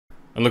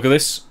And look at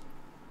this.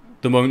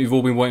 The moment you've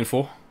all been waiting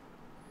for.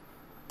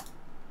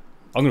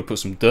 I'm going to put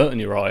some dirt in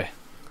your eye.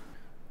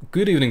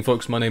 Good evening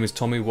folks, my name is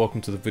Tommy,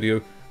 welcome to the video.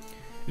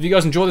 If you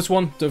guys enjoy this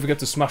one, don't forget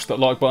to smash that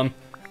like button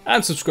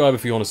and subscribe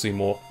if you want to see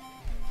more.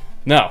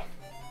 Now,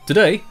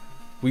 today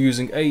we're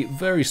using a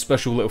very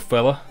special little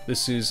fella.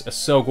 This is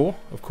Accelgor,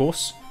 of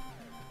course.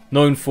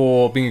 Known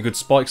for being a good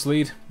spikes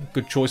lead,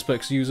 good choice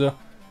specs user.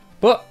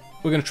 But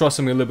we're going to try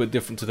something a little bit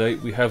different today.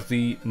 We have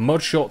the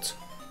Mudshot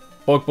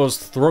Bug Buzz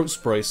Throat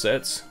Spray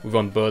set with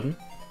Unburden.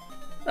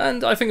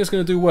 And I think it's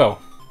going to do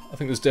well. I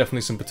think there's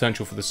definitely some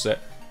potential for this set.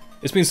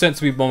 It's been sent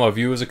to me by my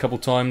viewers a couple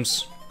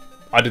times.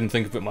 I didn't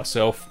think of it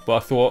myself, but I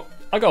thought,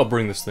 I gotta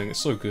bring this thing, it's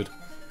so good.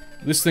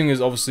 This thing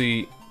is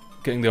obviously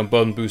getting the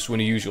Unburden boost when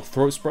you use your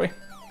Throat Spray,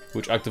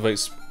 which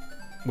activates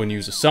when you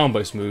use a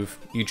sound-based move,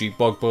 e.g.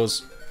 Bug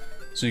Buzz.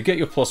 So you get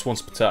your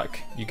 +1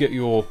 attack, you get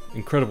your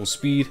incredible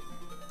speed,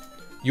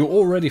 you're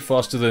already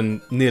faster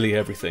than nearly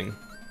everything.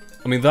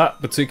 I mean,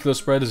 that particular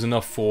spread is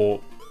enough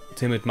for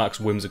Timid Max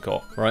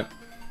Whimsicott, right?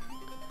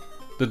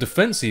 The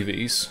defense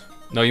EVs,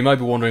 now you might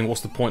be wondering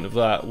what's the point of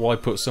that, why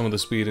put some of the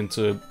speed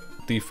into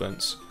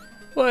defense?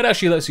 Well, it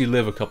actually lets you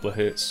live a couple of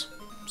hits.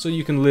 So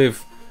you can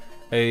live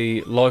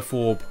a Life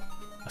Orb,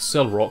 a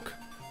Cell Rock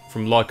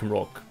from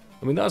Lycanroc.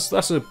 I mean,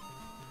 that's a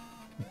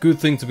good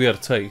thing to be able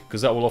to take,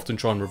 because that will often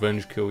try and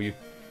revenge kill you.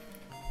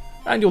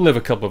 And you'll live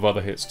a couple of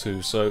other hits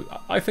too, so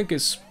I think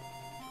it's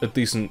a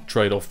decent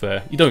trade-off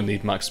there. You don't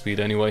need max speed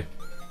anyway.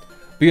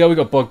 But yeah, we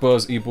got Bug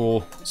Buzz,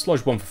 E-Ball,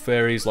 Sludge Bomb for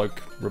fairies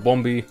like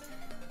Rabombi,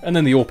 and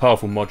then the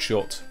all-powerful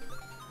Mudshot.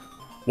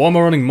 Why am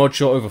I running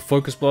Mudshot over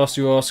Focus Blast,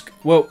 you ask?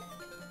 Well,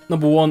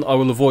 number one, I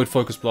will avoid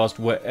Focus Blast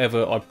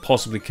wherever I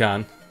possibly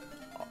can.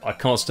 I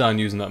can't stand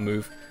using that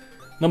move.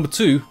 Number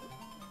two,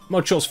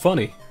 Mudshot's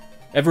funny.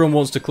 Everyone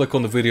wants to click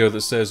on the video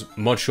that says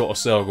Mudshot or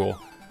Accelgor.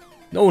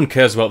 No one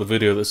cares about the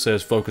video that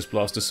says Focus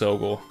Blast or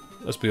Accelgor,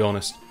 let's be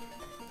honest.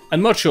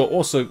 And Mudshot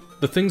also,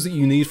 the things that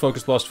you need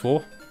Focus Blast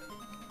for,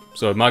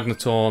 so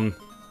Magneton,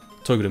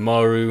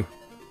 Togedemaru,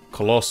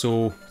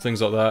 Colossal,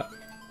 things like that,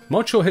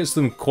 Mudshot hits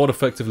them quite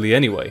effectively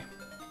anyway.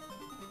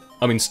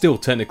 I mean, still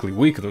technically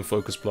weaker than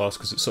Focus Blast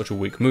because it's such a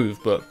weak move,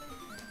 but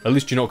at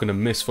least you're not going to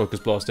miss Focus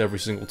Blast every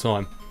single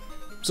time.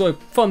 So,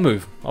 fun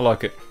move, I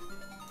like it.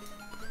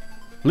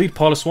 Lead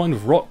Piloswine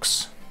with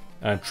Rocks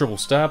and Triple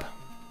Stab.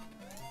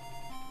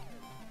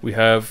 We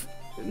have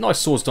nice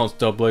Swords Dance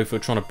Double for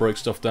trying to break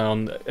stuff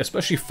down,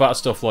 especially fat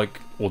stuff like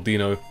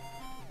Ordino.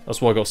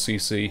 That's why I got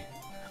CC.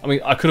 I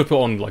mean, I could have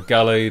put on like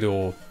Gallade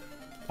or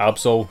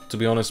Absol, to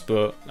be honest,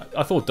 but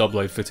I thought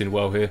Double fit in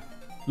well here.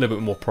 A little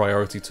bit more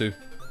priority too.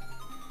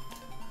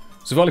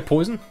 Savali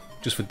Poison,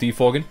 just for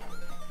defogging.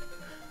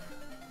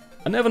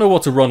 I never know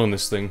what to run on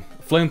this thing.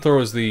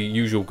 Flamethrower is the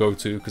usual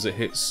go-to because it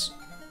hits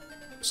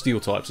steel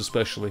types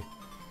especially.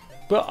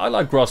 But I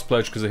like Grass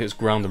Pledge because it hits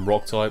ground and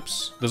rock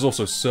types. There's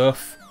also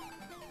Surf,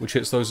 which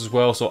hits those as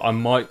well, so I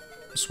might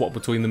swap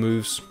between the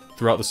moves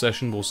throughout the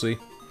session, we'll see.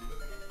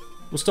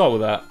 We'll start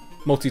with that.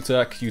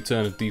 Multi-attack,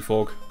 U-turn and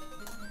defog.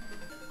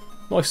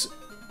 Nice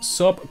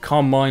Sub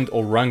Calm Mind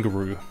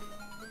Oranguru.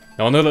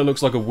 Now I know that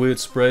looks like a weird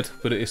spread,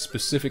 but it is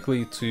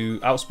specifically to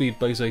outspeed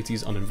base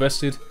 80s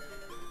uninvested,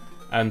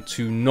 and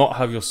to not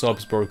have your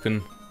subs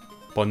broken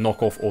by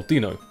knockoff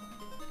Ordino.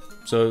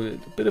 So,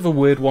 a bit of a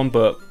weird one,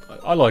 but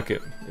I like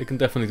it. It can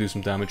definitely do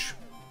some damage.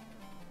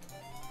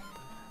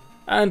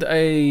 And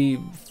a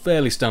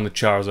fairly standard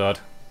Charizard.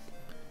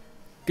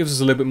 Gives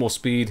us a little bit more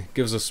speed,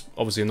 gives us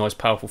obviously a nice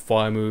powerful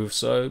fire move,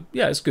 so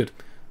yeah, it's good.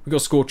 We've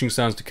got Scorching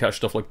Sands to catch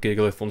stuff like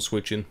Gigalith on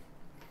switching.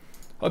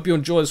 Hope you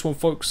enjoy this one,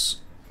 folks.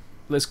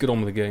 Let's get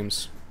on with the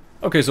games.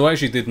 Okay, so I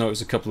actually did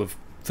notice a couple of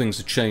things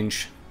to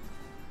change.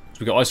 So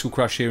we got Icicle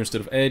Crash here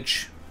instead of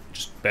Edge,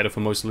 just better for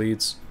most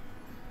leads.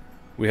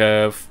 We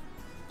have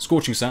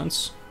Scorching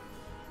Sands,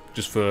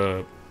 just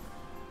for,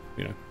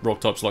 you know,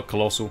 rock types like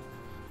Colossal,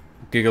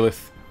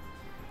 Gigalith.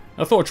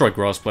 I thought I'd try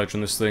Grass Pledge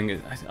on this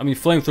thing. I mean,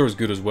 Flamethrower is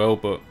good as well,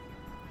 but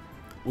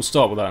we'll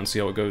start with that and see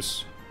how it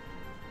goes.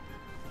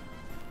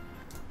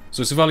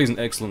 So Savali's an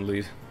excellent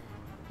lead.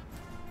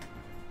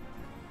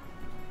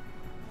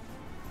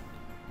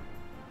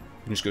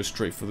 You can just go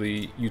straight for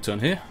the U-turn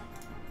here.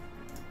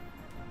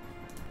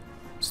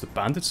 It's the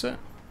Bandit set?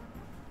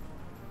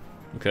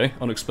 Okay,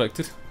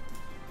 unexpected.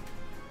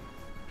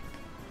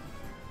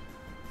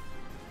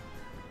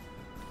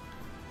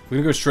 We're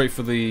gonna go straight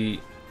for the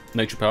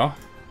Nature Power.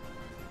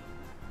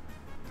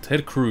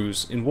 Ted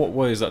Cruz. In what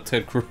way is that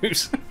Ted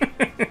Cruz?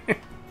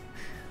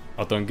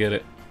 I don't get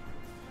it.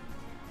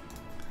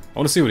 I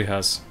want to see what he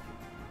has.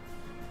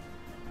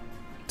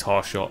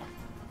 Tar Shot.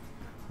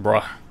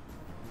 Bruh.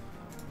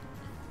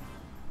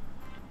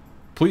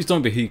 Please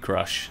don't be Heat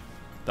Crash.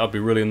 That would be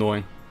really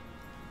annoying.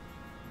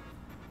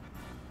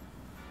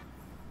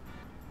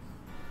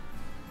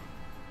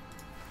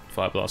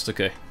 Fire Blast,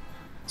 okay.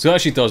 So it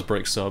actually does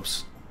break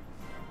subs.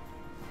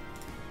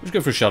 Let's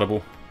go for a Shadow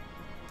Ball.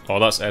 Oh,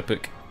 that's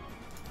epic.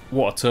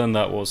 What a turn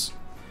that was.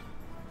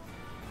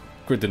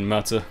 Grid didn't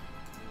matter.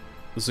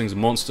 This thing's a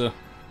monster.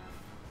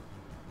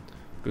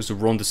 Goes to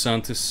Ron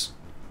DeSantis.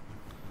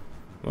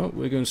 Well,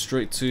 we're going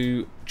straight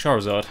to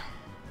Charizard.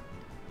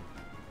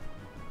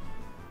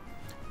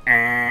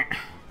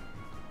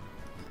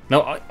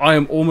 Now, I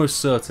am almost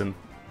certain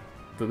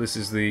that this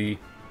is the...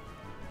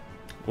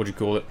 what do you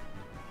call it?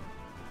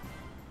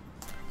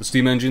 The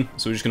steam engine,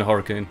 so we're just going to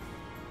Hurricane.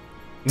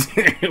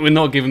 We're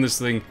not giving this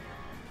thing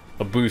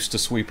a boost to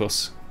sweep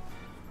us.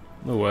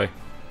 No way.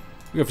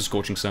 We go for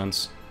Scorching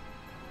Sands.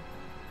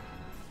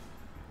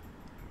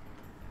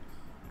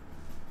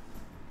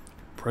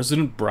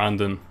 President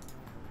Brandon.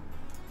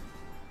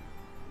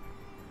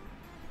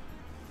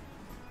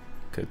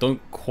 Okay, don't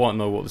quite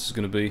know what this is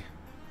going to be.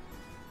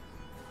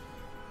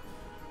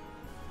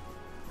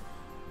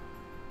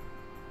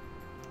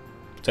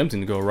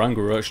 Tempting to go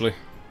Oranguru, actually.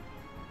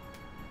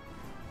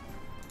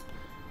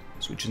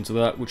 Switch into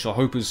that, which I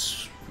hope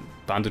is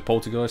Banded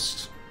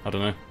Poltergeist. I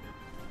don't know.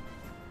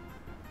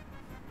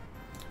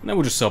 And then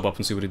we'll just sub up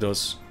and see what he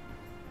does.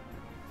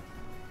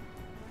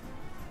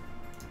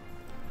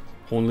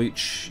 Horn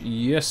Leech,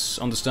 yes,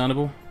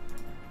 understandable.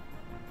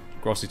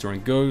 Grassy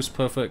Terrain goes,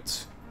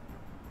 perfect.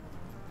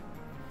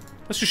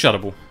 Let's just Shadow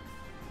Ball.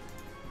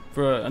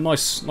 For a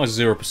nice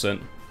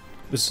 0%.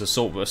 This is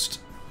Assault Vest.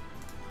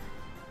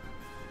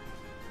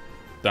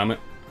 Damn it.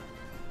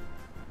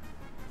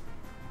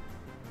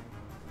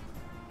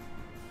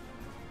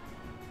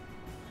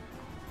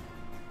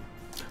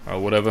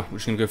 Alright, whatever. We're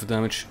just gonna go for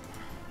damage.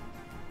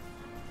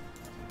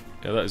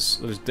 Yeah, that is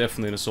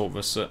definitely an Assault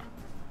Vest set.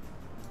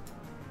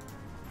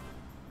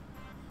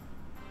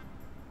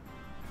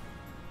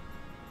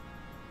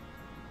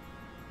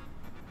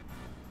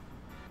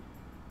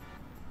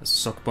 That's a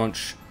Sucker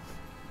Punch.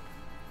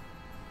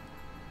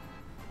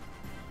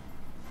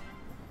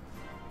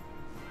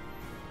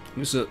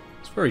 It's a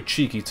very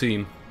cheeky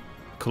team.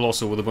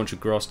 Colossal with a bunch of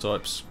grass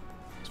types.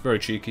 It's very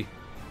cheeky.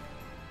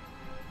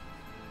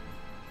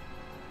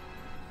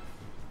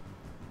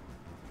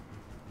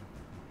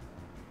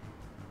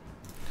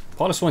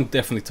 Piloswine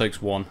definitely takes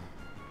one.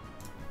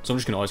 So I'm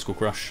just going to Icicle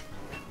Crash.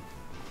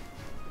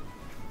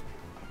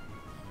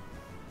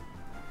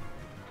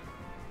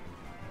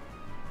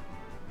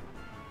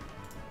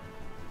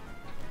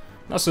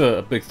 That's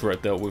a big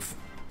threat dealt with.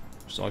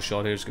 Ice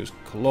Shard here just goes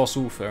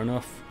Colossal, fair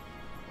enough.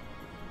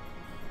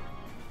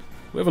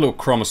 We have a little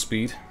crumb of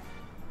speed.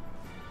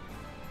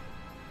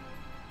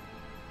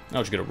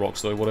 I'll just get a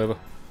Rocks though, whatever.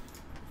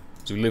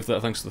 So we live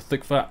that thanks to the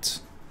Thick Fat.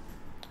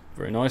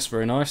 Very nice,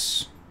 very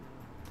nice.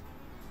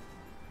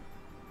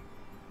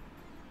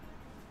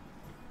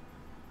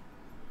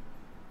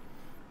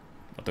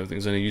 I don't think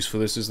there's any use for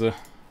this, is there?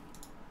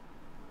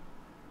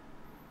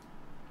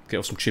 Get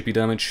off some chippy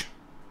damage.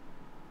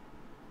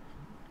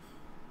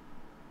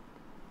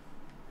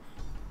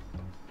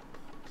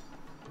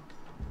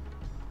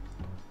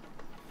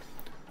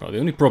 Right, the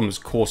only problem is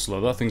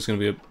Corsola. That thing's going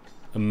to be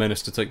a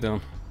menace to take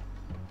down.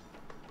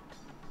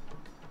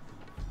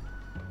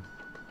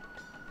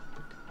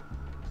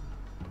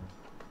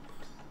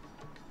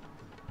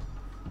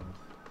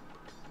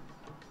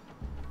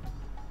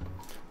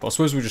 But I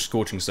suppose we're just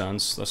Scorching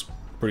Sands. That's a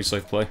pretty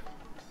safe play.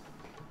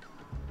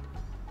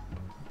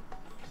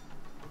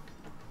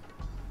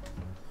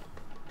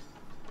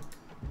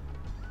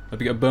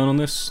 Maybe get a burn on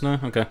this? No?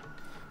 Okay.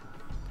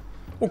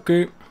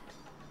 Okay.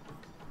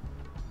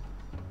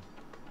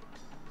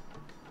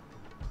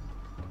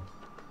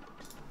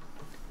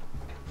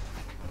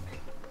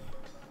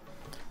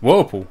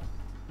 Whirlpool.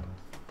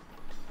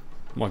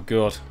 My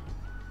god.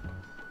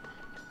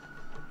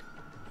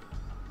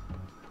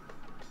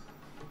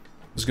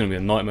 This is going to be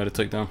a nightmare to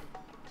take down.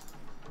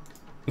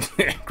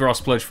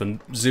 Grass Pledge for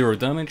 0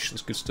 damage.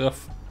 That's good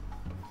stuff.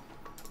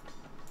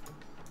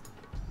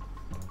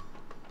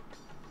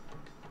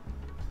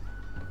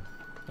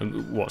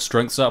 And what,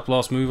 Strength Sap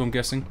last move, I'm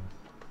guessing?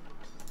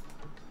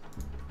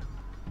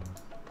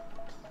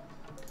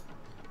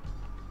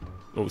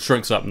 Oh,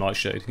 Strength Sap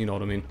Nightshade, you know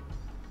what I mean.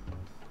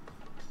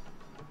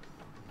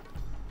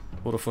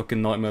 What a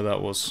fucking nightmare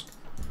that was.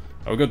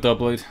 Oh, we got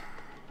Doublade.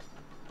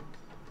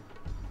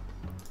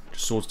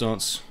 Just Swords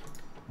Dance.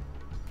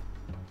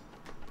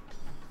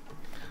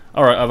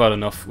 Alright, I've had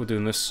enough. We're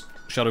doing this.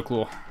 Shadow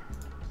Claw.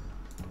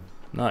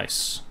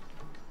 Nice.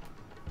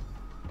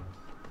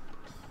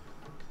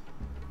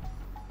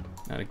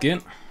 And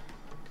again.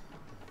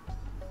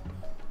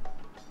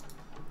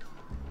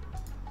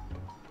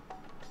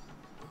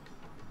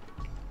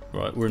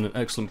 Right, we're in an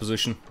excellent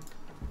position.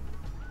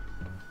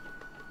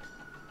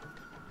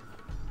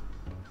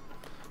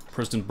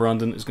 President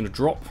Brandon is going to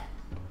drop.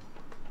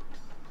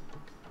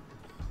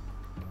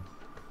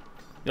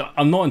 Yeah,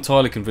 I'm not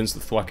entirely convinced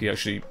that Thwacky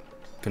actually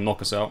can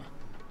knock us out,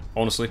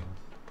 honestly.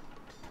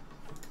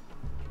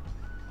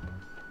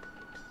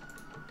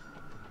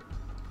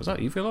 Was that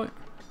Eviolite?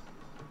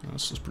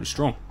 That's pretty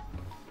strong.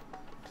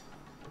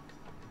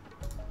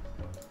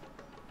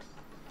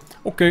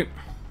 Okay.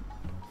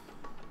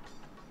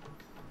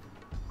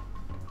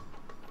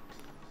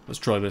 Let's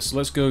try this.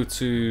 Let's go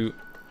to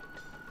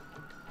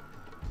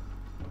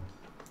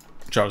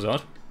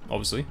Charizard,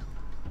 obviously.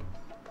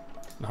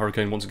 And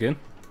Hurricane once again.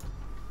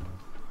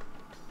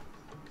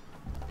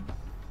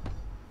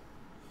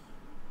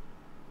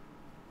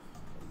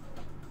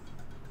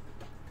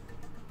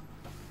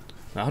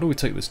 Now, how do we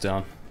take this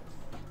down?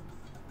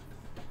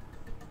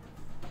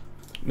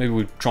 Maybe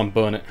we try and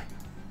burn it.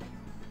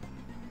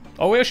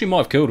 Oh, we actually might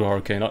have killed a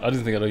hurricane. I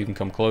didn't think I'd even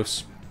come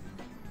close.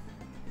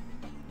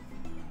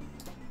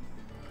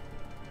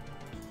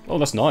 Oh,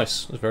 that's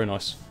nice. That's very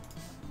nice.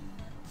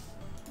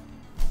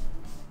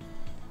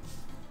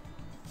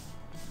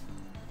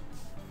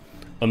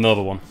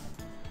 Another one.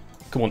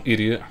 Come on,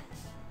 idiot.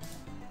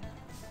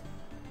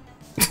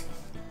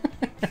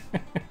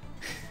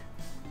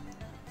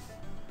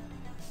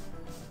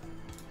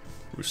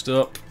 Roost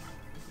up.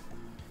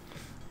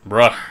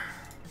 Bruh.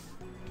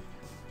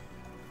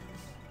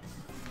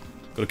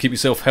 Gotta keep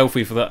yourself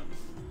healthy for that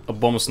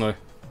Abomasnow.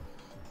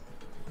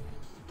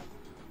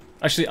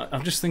 Actually,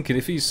 I'm just thinking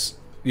if he's...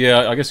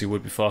 Yeah, I guess he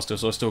would be faster,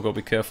 so I still gotta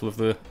be careful of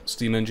the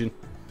steam engine.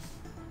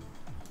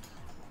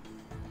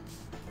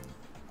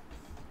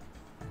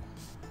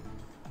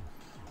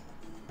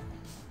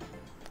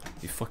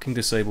 You fucking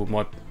disabled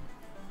my...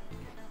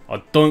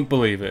 I don't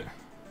believe it.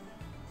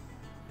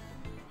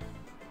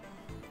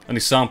 And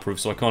he's soundproof,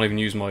 so I can't even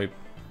use my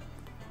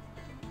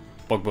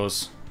Bug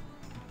Buzz.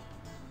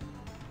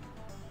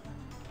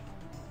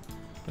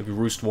 Maybe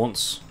roost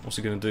once. What's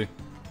he gonna do?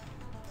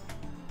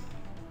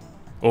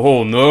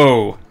 Oh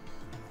no!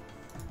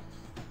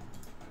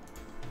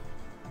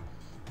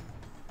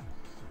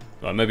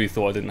 Right, maybe he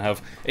thought I didn't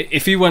have...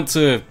 If he went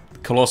to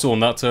Colossal on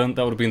that turn,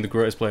 that would have been the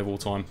greatest play of all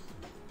time.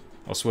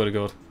 I swear to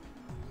God.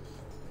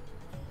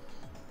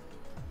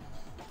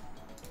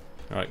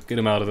 Alright, get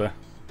him out of there.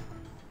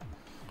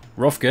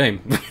 Rough game.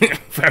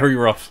 Very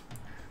rough.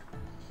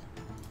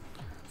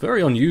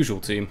 Very unusual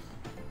team.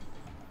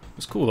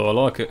 It's cool though, I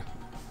like it.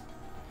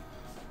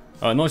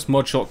 Alright, nice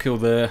mud shot kill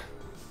there.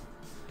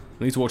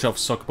 Need to watch out for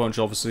Sucker Punch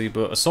obviously,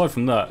 but aside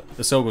from that,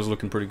 Accelgor's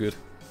looking pretty good.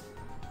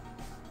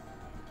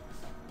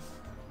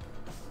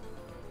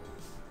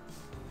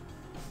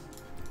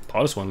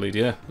 Pyrotoz one lead,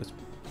 yeah.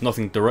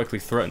 Nothing directly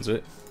threatens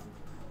it.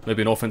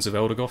 Maybe an offensive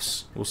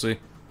Eldegoss, we'll see.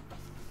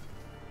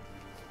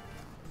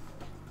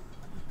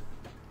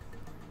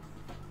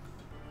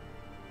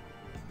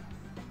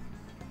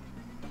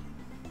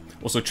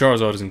 Also,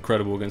 Charizard is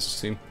incredible against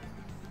this team.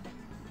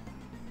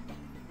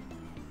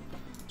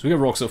 So we get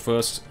Rocks up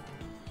first.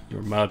 You're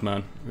a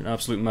madman. You're an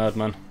absolute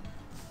madman.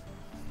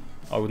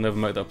 I would never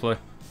make that play.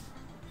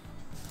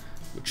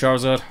 With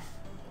Charizard.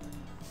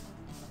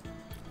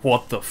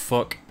 What the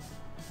fuck?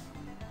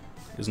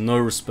 There's no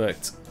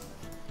respect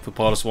for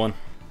Pyrotoz 1.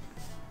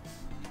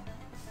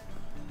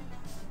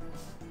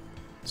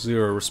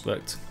 Zero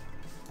respect.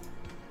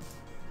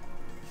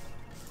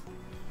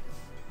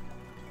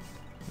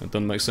 It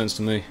doesn't make sense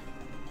to me.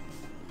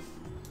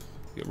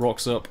 Get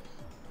Rocks up.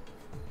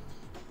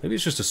 Maybe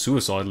it's just a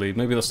suicide lead.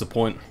 Maybe that's the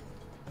point.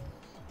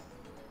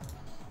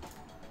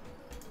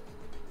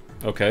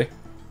 Okay.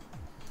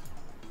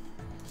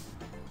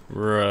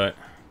 Right.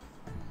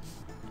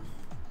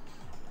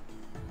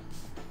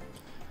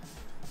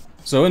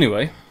 So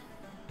anyway,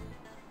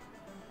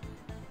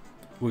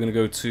 we're gonna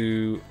go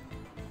to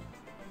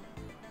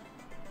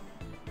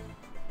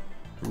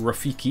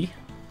Rafiki.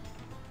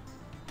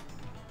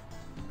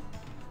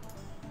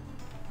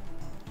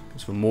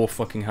 Goes for more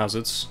fucking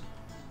hazards.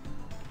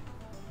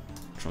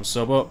 Try and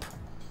sub up.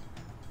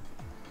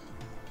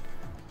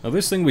 Now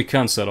this thing we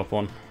can set up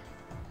on.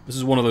 This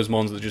is one of those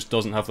mons that just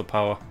doesn't have the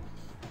power.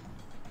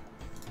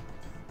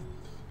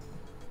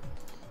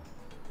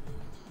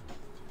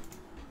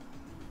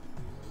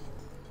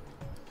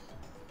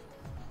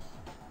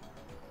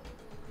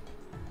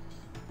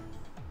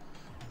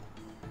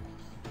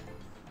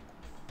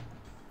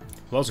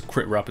 Well, that was a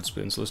crit rapid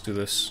spin, so let's do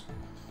this.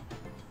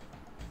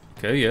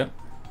 Okay, yeah.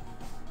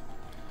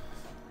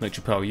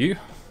 Nature Power you.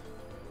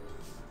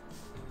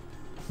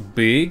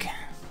 Big.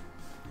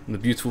 And the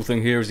beautiful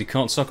thing here is he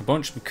can't Sucker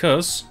Punch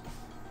because...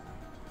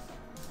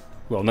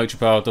 Well, Nature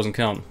Power doesn't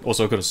count.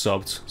 Also, I could have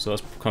subbed, so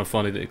that's kind of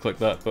funny that he clicked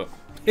that, but...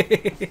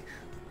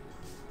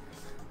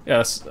 Yeah,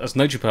 that's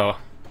Nature Power.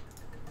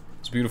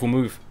 It's a beautiful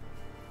move.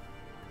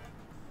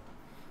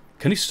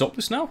 Can he stop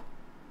this now?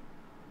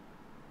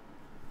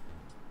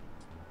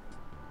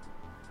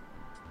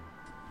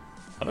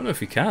 I don't know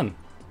if he can.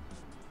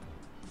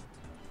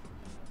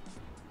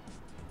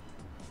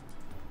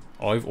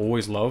 I've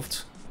always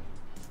loved...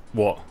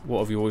 What?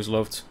 What have you always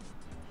loved?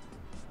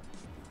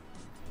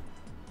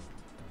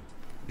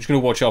 I'm just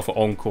going to watch out for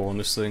Encore on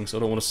this thing, so I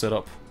don't want to set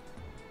up.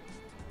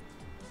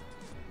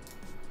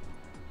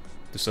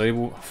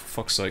 Disable? Oh, for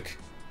fuck's sake.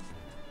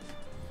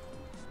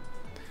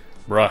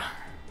 Bruh.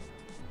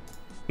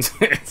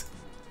 Is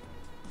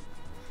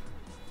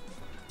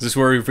this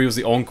where he reveals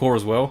the Encore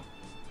as well?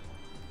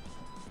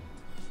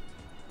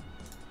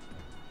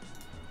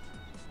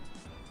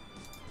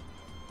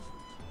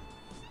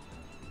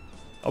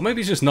 Or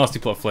maybe it's just Nasty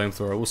Plot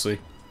Flamethrower, we'll see.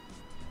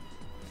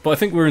 But I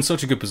think we're in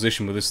such a good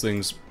position with this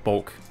thing's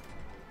bulk.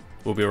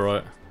 We'll be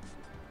alright.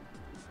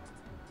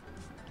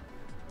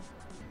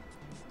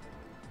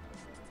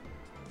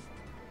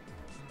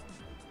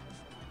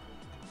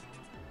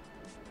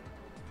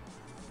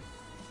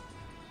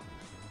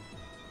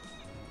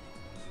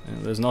 Yeah,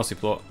 there's Nasty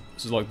Plot.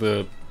 This is like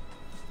the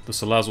The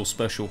Salazzle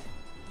special.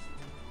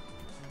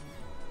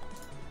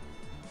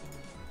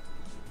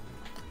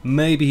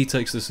 Maybe he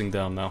takes this thing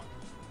down now.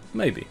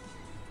 Maybe.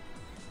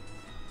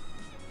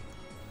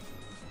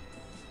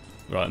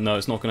 Right, no,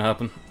 it's not going to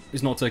happen.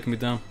 He's not taking me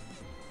down.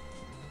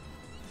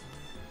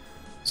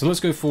 So let's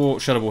go for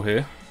Shadow Ball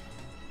here.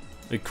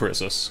 It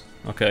crits us.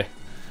 Okay,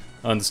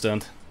 I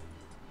understand.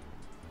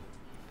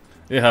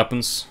 It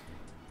happens.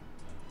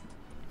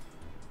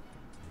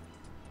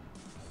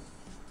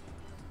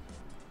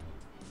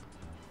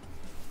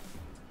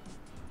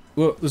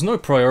 Well, there's no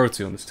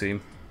priority on this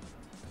team.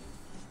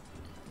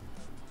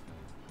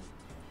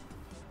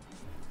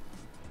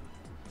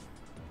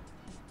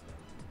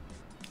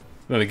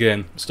 Then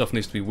again, stuff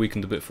needs to be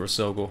weakened a bit for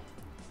Accelgor.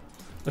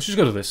 Let's just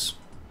go to this.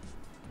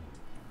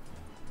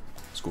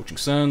 Scorching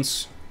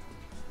Sands.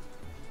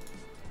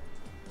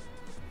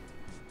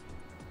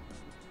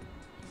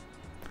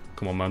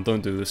 Come on, man,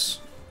 don't do this.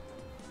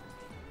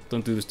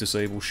 Don't do this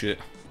disable shit.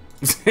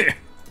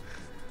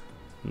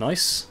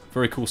 Nice.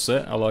 Very cool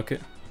set, I like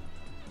it.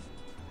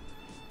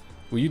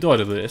 Well, you died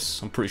of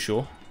this, I'm pretty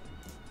sure.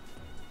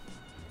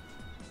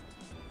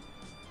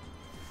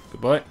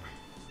 Goodbye.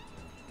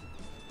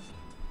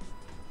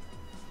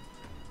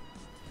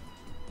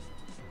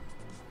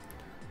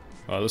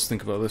 Alright, let's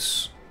think about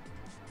this.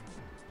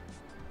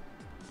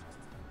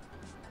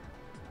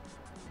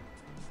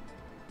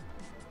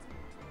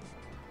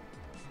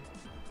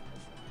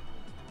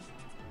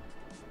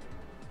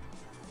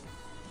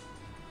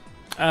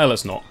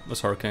 Let's not.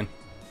 Let's Hurricane.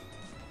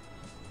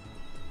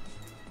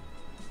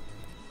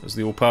 There's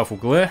the all-powerful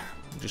Glare.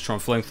 Just try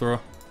and Flamethrower.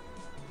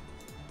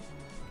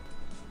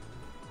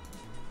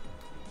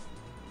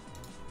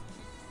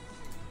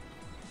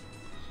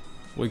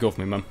 What you got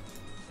for me, man?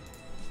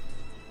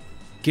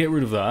 Get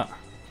rid of that.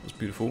 That's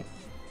beautiful.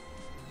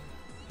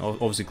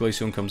 Obviously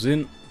Glaceon comes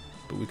in,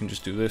 but we can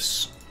just do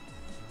this.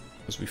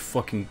 As we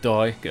fucking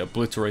die, get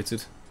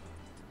obliterated.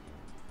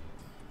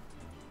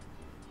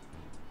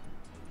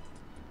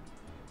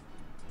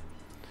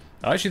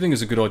 I actually think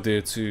it's a good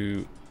idea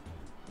to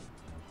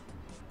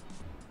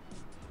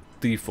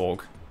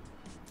defog,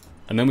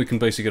 and then we can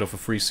basically get off a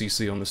free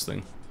CC on this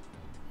thing.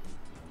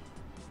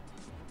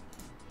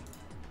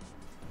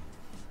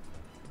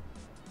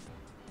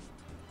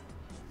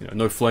 You know,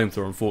 no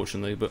Flamethrower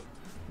unfortunately, but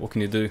what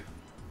can you do?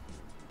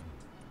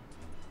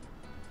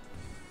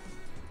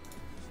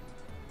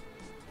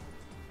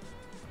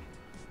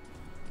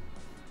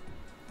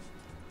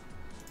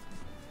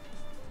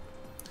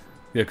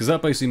 Yeah, because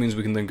that basically means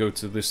we can then go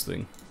to this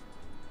thing.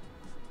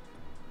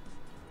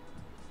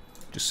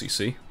 Just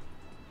CC.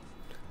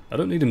 I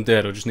don't need him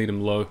dead, I just need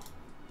him low.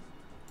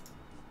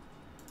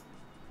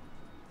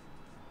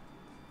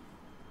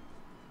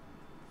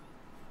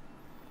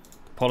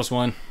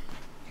 Police-Wine.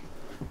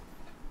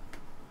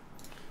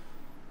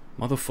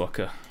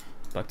 Motherfucker.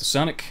 Back to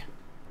Sonic.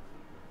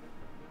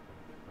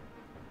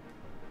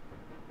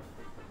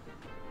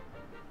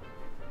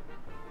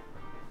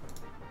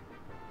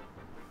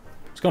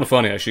 It's kind of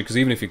funny actually, because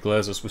even if he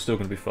glares us, we're still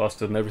going to be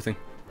faster than everything.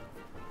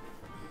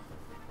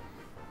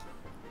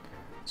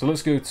 So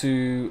let's go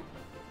to...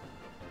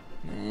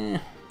 we'll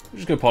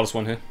just go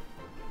Police-Wine here.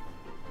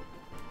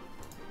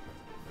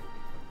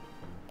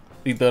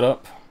 Eat that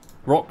up.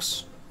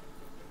 Rocks.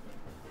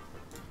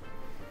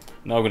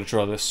 Now we're going to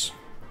try this.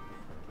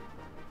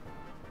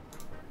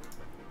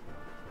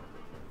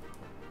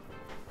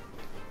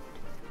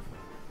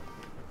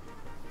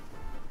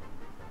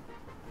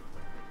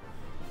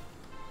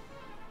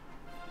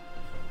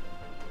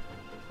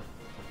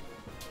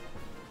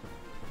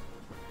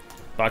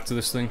 Back to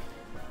this thing.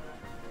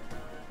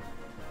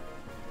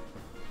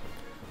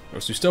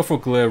 Alright, so Stealth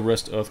Rock, Glare,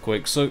 Rest,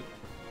 Earthquake. So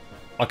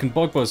I can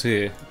Bug Buzz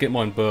here, get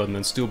mine Burden,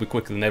 and still be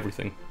quicker than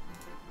everything.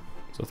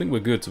 So I think we're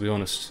good, to be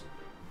honest.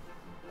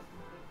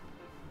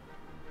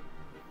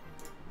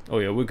 Oh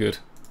yeah, we're good.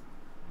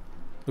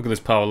 Look at this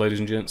power, ladies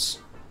and gents.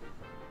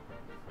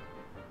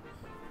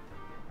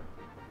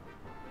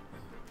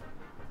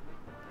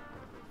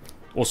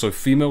 Also,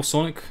 female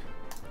Sonic.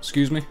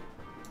 Excuse me.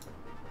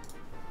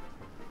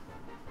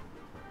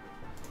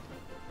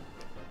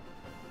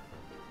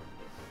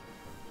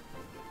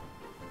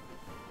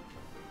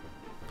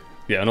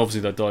 Yeah, and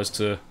obviously that dies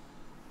to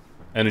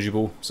Energy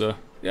Ball, so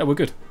yeah, we're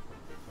good.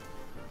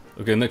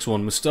 Okay, next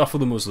one, Mustafa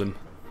the Muslim.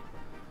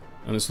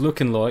 And it's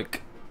looking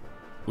like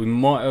we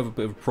might have a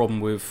bit of a problem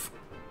with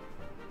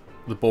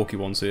the bulky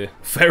ones here.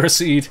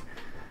 Ferroseed,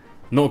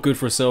 not good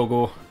for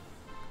Accelgor.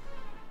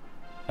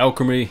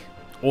 Alchemy,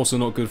 also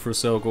not good for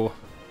Accelgor,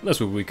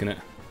 unless we weaken it.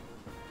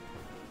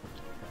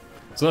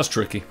 So that's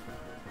tricky.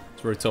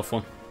 It's a very tough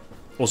one.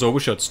 Also, I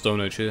wish I had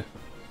Stone Age here.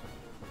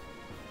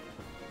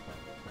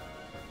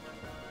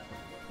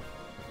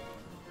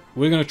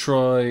 We're going to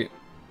try...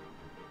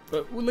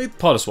 we'll leave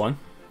Pyrotoz. I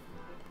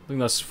think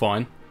that's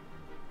fine.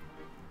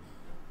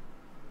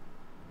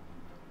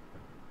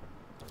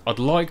 I'd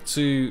like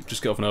to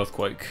just get off an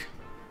Earthquake.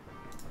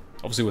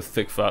 Obviously we're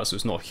thick fat, so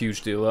it's not a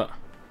huge deal, that.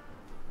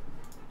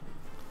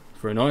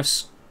 Very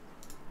nice.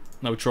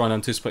 Now we try and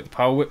anticipate the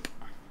Power Whip.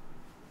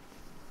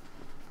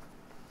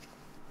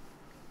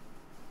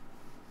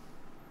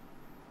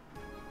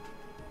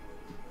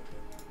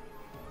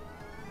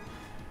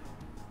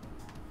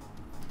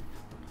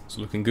 It's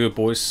looking good,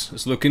 boys.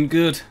 It's looking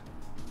good.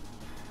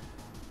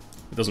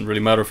 It doesn't really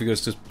matter if he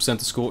goes to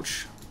Center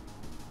Scorch.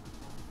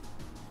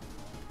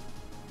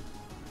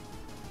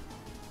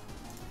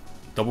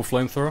 Double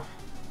flamethrower?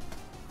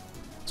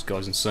 This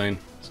guy's insane.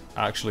 It's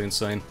actually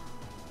insane.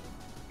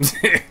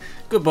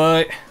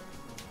 Goodbye!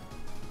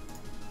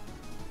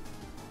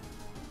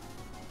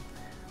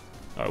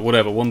 Alright,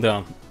 whatever, one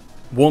down.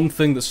 One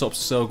thing that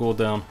stops Accelgor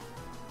down.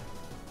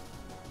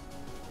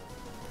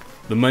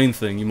 The main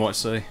thing, you might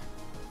say.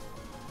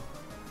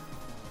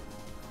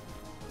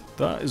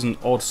 That is an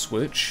odd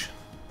switch.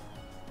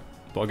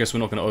 But I guess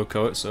we're not going to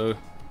OHKO it, so...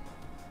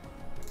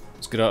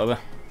 let's get out of there.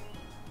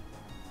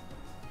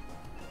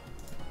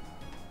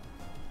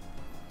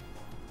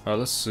 Alright,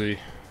 let's see.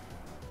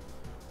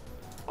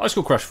 Ice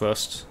Core Crash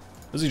first.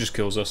 As he just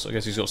kills us. I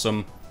guess he's got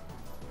some...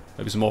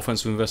 maybe some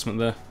offensive investment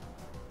there.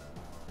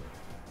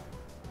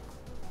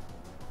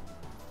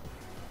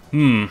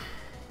 I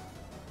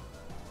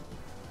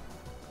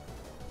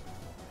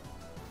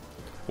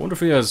wonder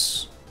if he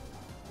has...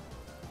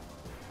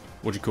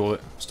 what do you call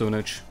it? Stone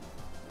Edge.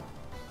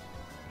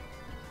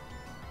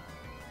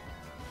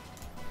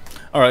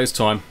 Alright, it's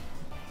time.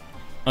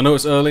 I know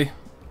it's early,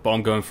 but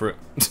I'm going for it.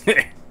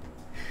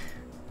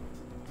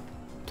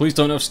 Please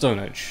don't have Stone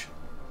Edge.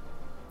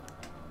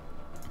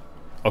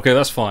 Okay,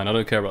 that's fine. I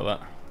don't care about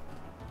that.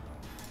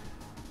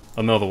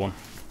 Another one.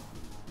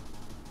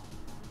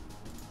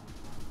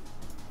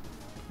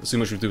 Let's see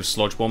how much we do with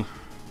Sludge Bomb.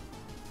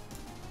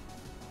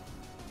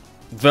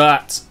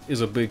 That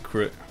is a big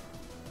crit.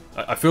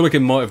 I feel like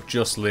it might have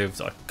just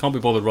lived. I can't be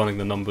bothered running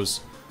the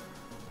numbers.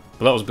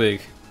 But that was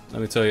big,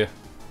 let me tell you.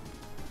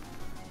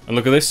 And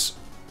look at this.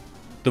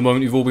 The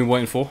moment you've all been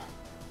waiting for.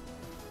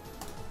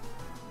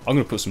 I'm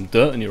going to put some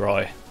dirt in your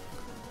eye.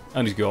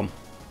 And he's gone.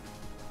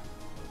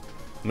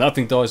 And that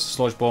thing dies to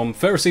Sludge Bomb.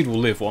 Ferrocid will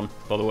live one,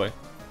 by the way.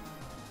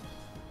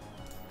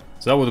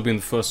 So that would have been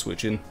the first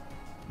switch in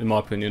my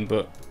opinion,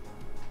 but...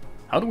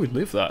 how do we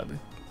live that?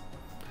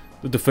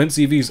 The defense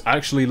EVs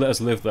actually let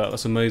us live that.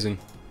 That's amazing.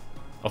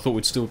 I thought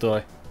we'd still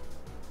die.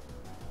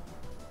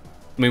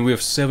 I mean, we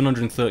have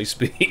 730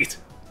 speed.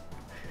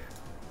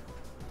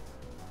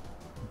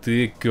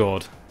 Dear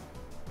God.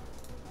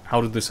 How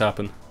did this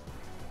happen?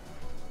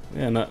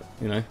 Yeah, and that,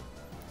 you know...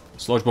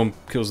 Sludge Bomb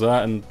kills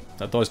that, and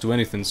that dies to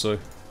anything, so...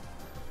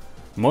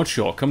 Mud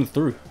Shot coming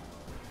through.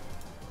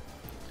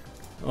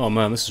 Oh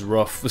man, this is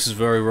rough. This is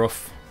very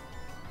rough.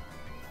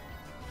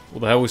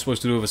 What the hell are we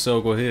supposed to do with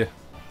Accelgor here?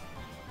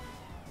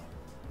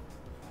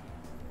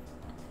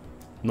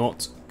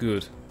 Not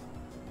good.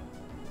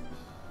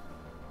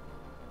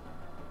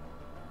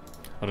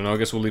 I don't know, I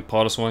guess we'll leave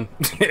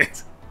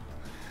Pyrotoz.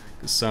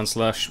 Sand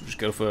Slash, we'll just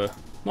go for a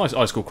nice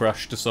Ice Core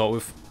Crash to start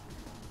with.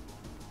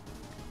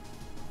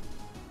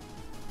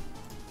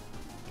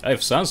 Hey,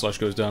 if Sand Slash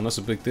goes down, that's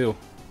a big deal.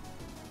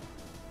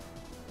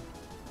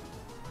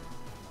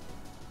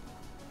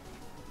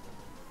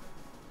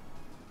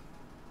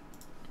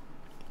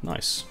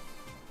 Nice.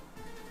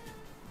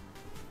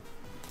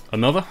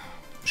 Another?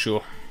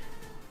 Sure.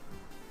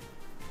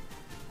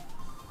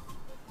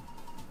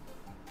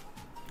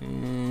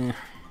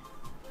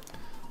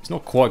 He's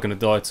not quite going to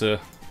die to a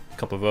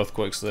couple of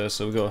earthquakes there,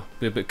 so we've got to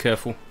be a bit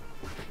careful.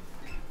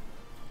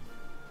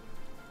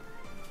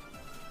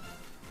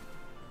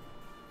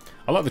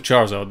 I like the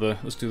Charizard there,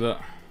 let's do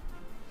that.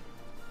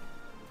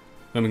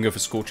 Then we can go for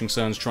Scorching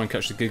Sands, try and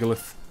catch the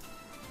Gigalith.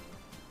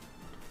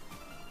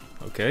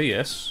 Okay,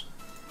 yes.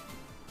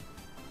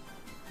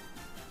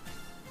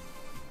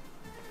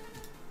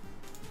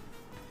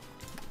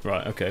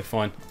 Right, okay,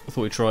 fine. I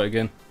thought we'd try it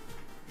again.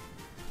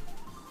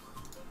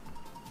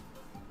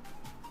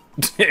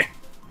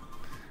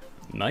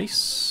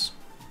 Nice.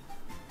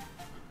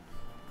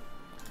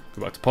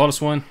 Go back to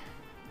Pyrotoz.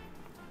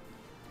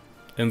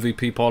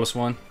 MVP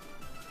Pyrotoz.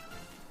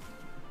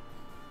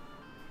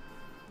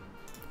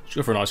 Let's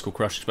go for an Ice Core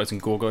Crash, expecting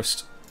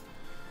Gorgeist,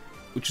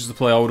 which is the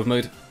play I would have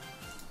made.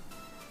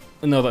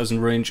 And now that is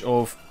in range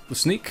of the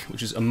Sneak,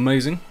 which is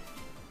amazing.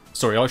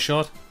 Sorry, Ice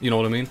Shard, you know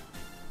what I mean.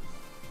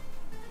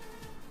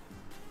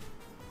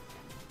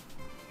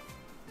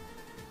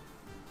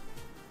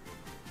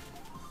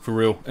 For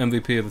real,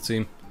 MVP of the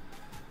team.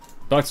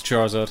 Back to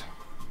Charizard.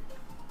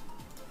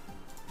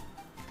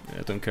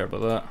 Yeah, don't care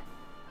about that.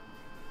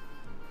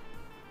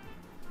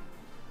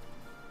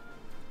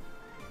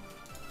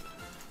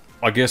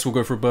 I guess we'll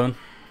go for a burn.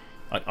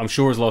 I'm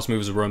sure his last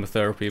move is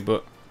aromatherapy,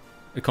 but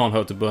it can't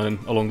hurt to burn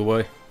him along the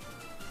way.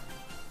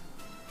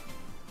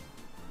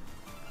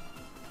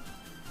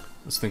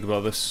 Let's think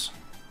about this.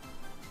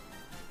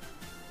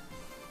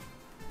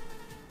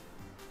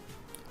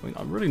 I mean,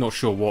 I'm really not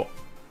sure what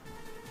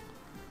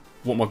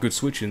my good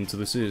switch into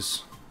this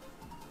is.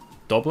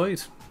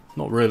 Doublade?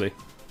 Not really.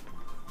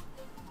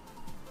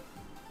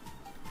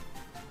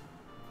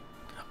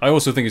 I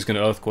also think he's going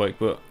to Earthquake,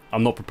 but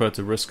I'm not prepared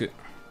to risk it.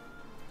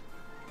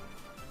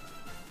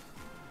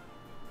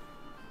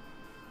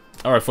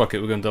 Alright, fuck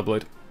it, we're going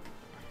Doublade.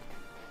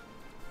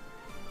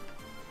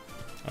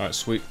 Alright,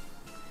 sweet.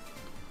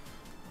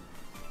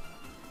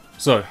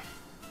 So,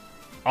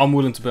 I'm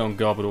willing to bet on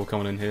Garbodor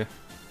coming in here.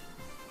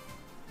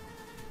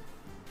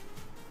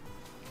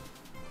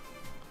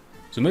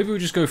 So maybe we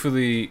just go for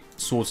the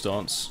Swords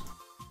Dance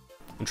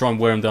and try and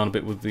wear him down a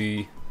bit with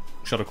the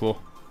Shadow Claw.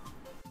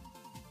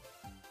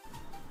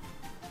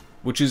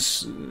 Which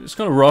is, it's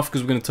kind of rough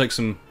because we're going to take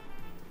some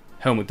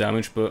helmet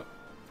damage, but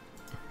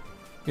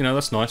you know,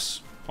 that's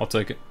nice. I'll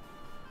take it.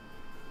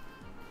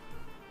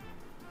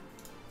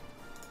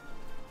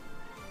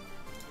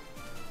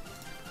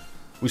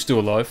 We're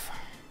still alive.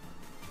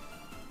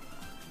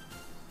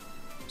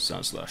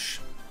 Sand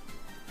Slash.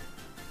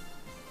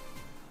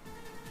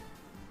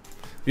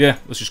 Yeah,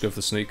 let's just go for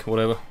the sneak,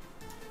 whatever.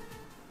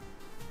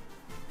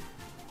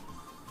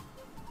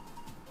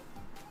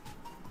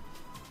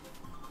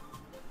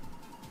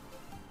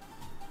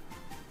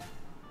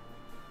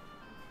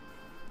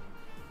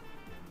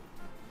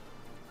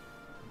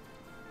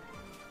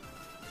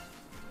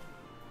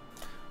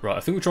 Right, I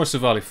think we try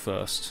Savali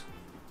first.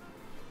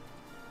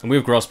 And we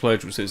have Grass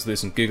Pledge, which is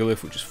this, and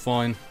Gigalith, which is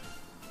fine.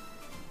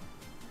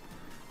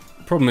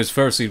 The problem is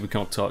Ferroseed we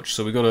can't touch,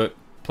 so we've got to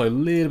play a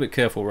little bit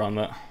careful around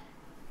that.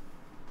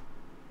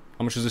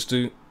 How much does this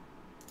do?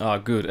 Ah,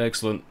 good,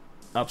 excellent.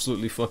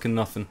 Absolutely fucking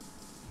nothing.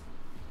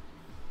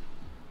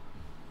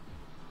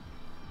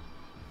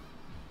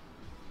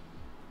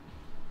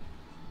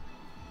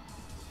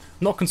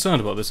 Not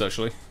concerned about this,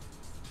 actually.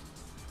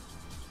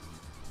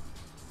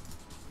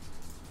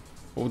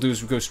 What we'll do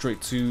is we'll go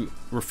straight to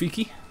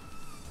Rafiki.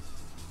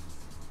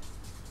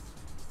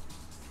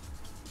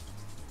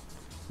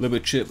 A little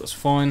bit of chip, that's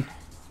fine.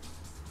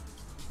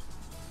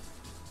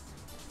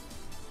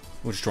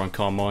 We'll just try and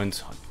calm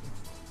mind.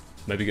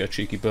 Maybe get a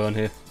cheeky burn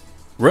here.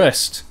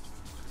 Rest!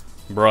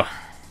 Bruh.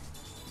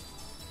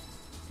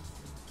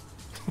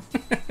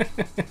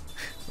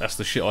 That's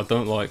the shit I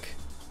don't like.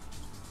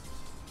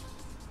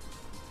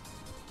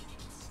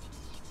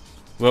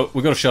 Well,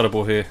 we've got a Shadow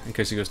Ball here, in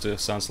case he goes to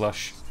Sand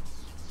Slash.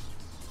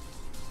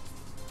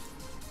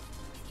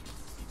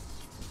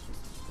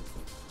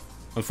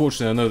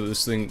 Unfortunately, I know that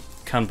this thing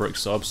can break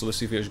sub, so let's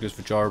see if he actually goes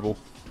for Gyro Ball.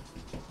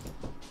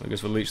 If he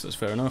goes for Leech, that's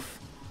fair enough.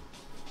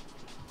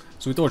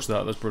 So we dodged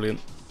that, that's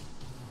brilliant.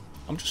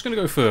 I'm just going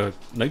to go for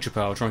Nature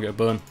Power, try and get a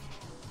burn.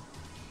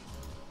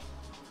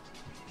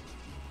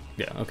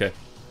 Yeah, okay.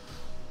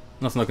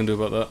 Nothing I can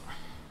do about that.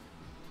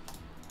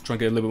 Try and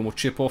get a little bit more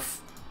chip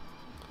off.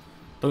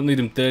 Don't need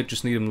him dead,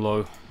 just need him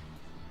low.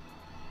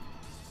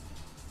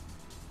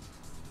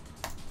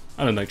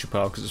 And a Nature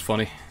Power, because it's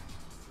funny.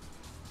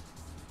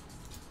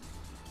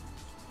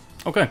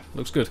 Okay,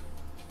 looks good.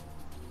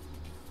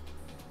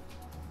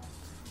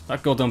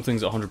 That goddamn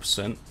thing's at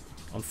 100%,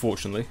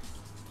 unfortunately.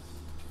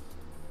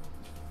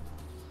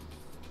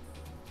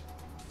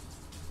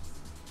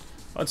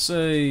 I'd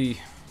say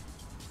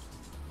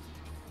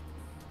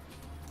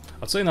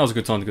now's a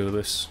good time to go to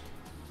this,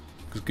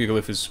 because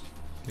Gigalith is,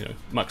 you know,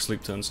 max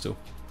sleep turn still.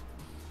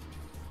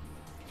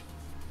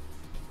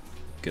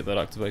 Get that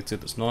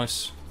activated, that's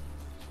nice.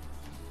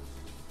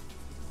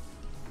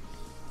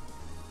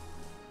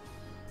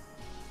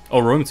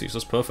 Oh, Aromatisse,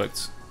 that's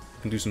perfect.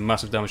 Can do some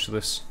massive damage to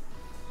this.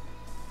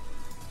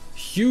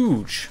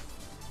 Huge!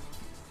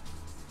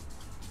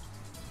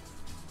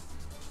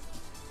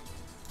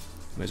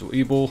 May as well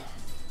E-Ball.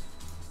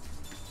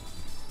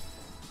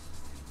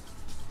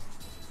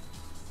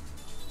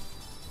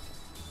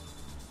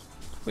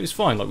 But it's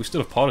fine, like, we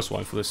still have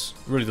Pyrotoz for this.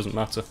 It really doesn't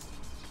matter.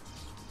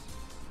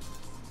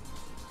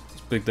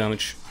 It's big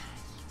damage.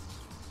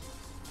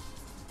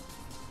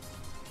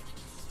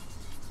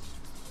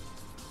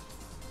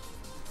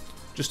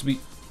 Just to be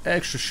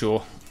extra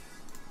sure,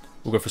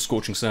 we'll go for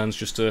Scorching Sands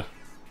just to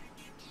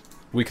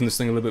weaken this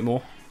thing a little bit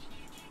more.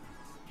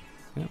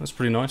 Yeah, that's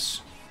pretty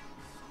nice.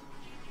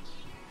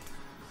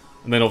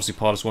 And then obviously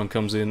Pyrotoz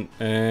comes in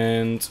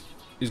and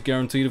is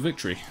guaranteed a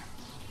victory.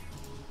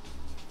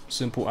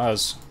 Simple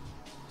as.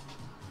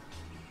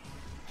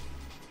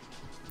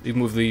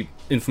 Even with the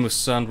infamous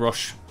Sand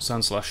Rush,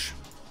 Sand Slash.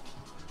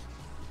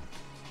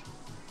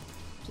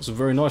 That's a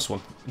very nice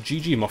one.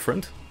 GG, my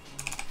friend.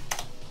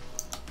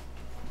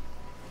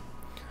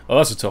 Oh,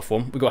 that's a tough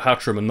one. We got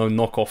Hatchrim and no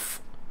knockoff.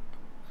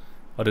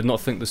 I did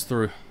not think this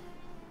through.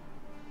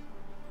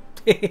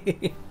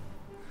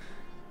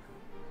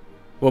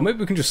 Well, maybe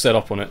we can just set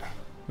up on it.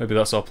 Maybe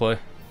that's our play.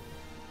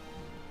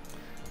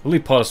 We'll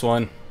leave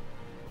Pyrotoz.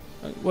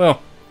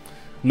 Well,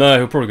 no,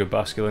 he'll probably go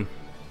Basculin.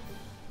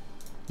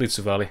 Lead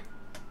Savali.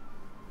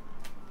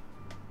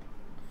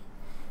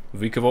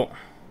 Vikavolt.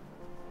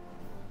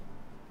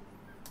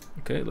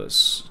 Okay,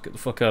 let's get the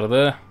fuck out of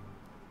there.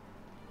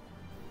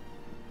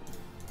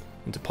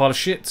 Into pile of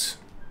shit.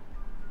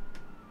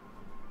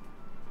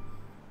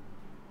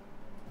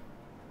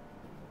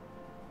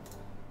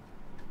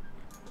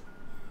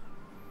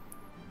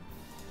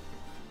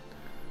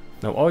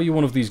 Now, are you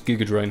one of these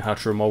Giga Drain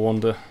Hatchrim, I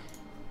wonder?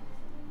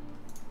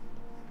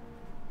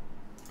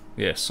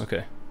 Yes,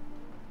 okay.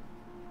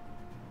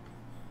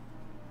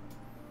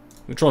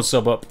 We'll try and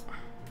sub up.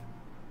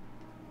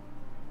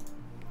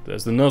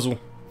 There's the Nuzzle.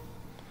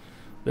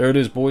 There it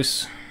is,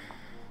 boys.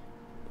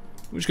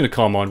 We're just going to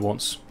Calm Mind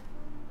once.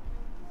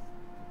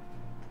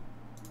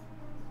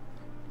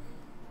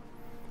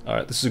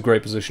 Alright, this is a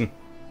great position.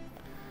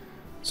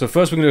 So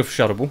first we're going to go for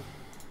Shadow Ball.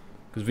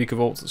 Because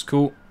Vikavolt, that's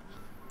cool.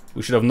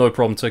 We should have no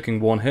problem taking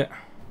one hit.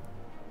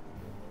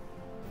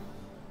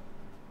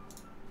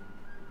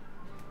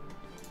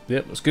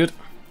 Yep, that's good.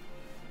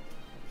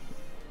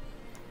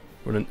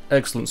 We're in an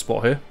excellent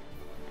spot here.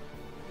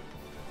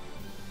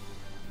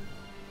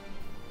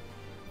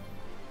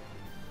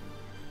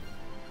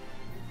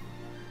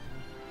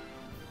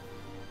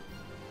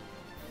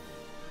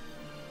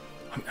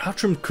 I mean,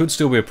 Hatcham could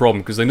still be a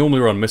problem because they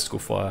normally run Mystical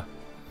Fire.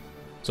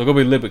 So I've got to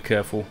be a little bit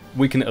careful.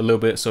 Weaken it a little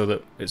bit so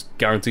that it's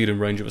guaranteed in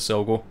range of a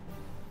Accelgor.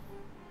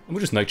 And we'll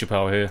just Nature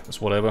Power here,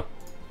 that's whatever.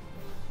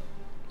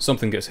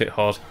 Something gets hit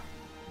hard.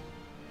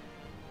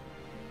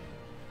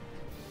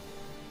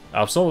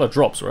 Absol, that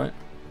drops, right?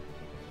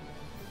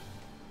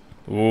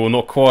 Oh,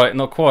 not quite,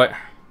 not quite.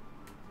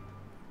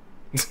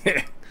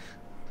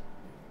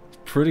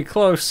 Pretty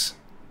close.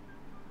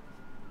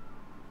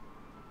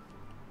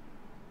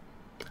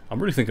 I'm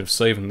really thinking of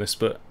saving this,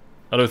 but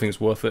I don't think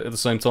it's worth it at the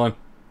same time.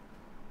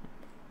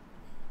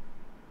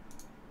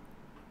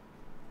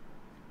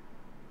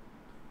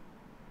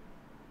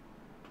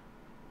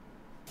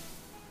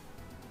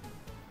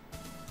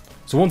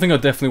 So one thing I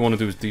definitely want to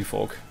do is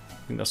defog. I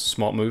think that's a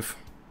smart move.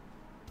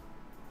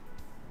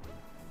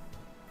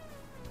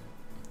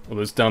 Well,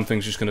 this damn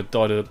thing's just going to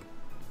die to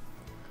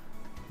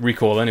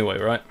recoil anyway,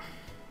 right?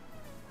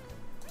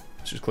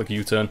 Let's just click a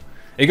U-turn.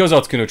 It goes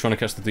Articuno trying to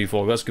catch the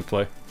defog. That's a good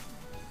play.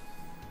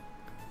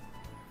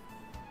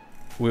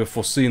 We have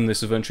foreseen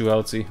this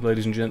eventuality,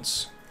 ladies and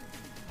gents.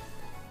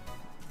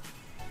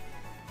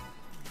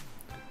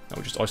 Now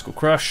we just Icicle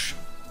Crash.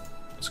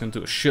 It's going to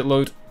do a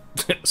shitload.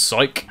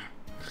 Psych.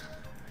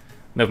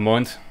 Never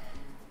mind.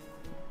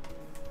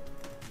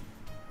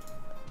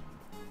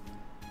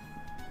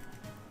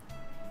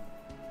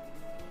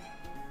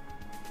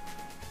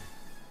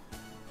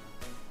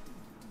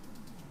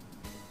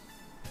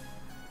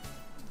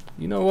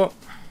 You know what?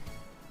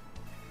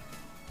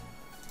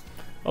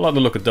 I like the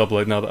look of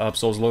Doublade now that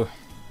Absol's low.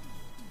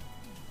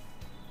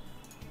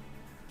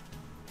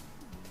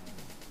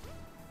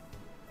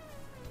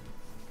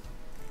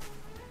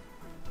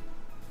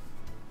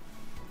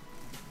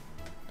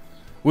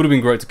 Would have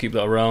been great to keep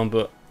that around,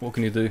 but what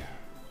can you do?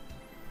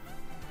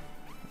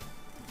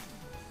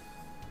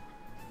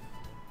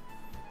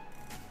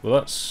 Well,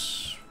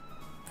 that's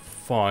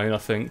fine, I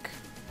think.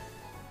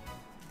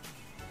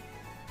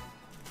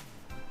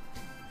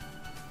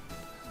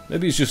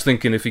 Maybe he's just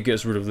thinking if he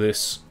gets rid of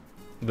this,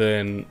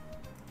 then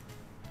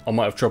I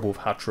might have trouble with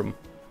Hatcham.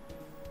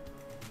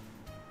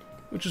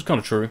 Which is kind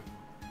of true.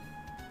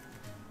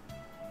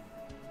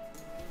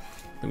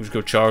 I think we should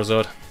go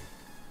Charizard.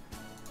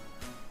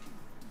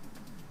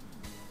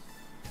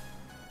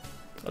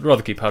 I'd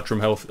rather keep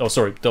Hatcham healthy. Oh,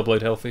 sorry,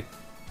 Doublade healthy.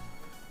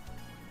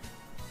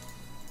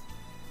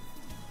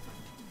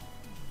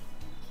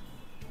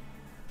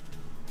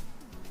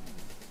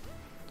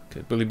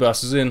 Okay, Billy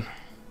Bass is in.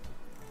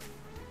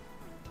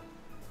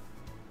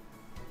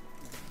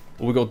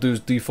 All we got to do is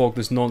defog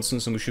this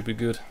nonsense and we should be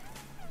good.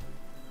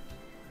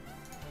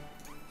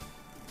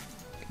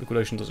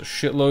 Liquidation does a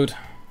shitload.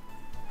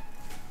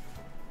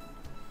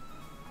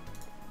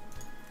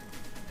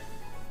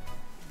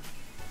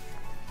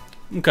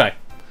 Okay.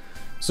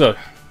 So,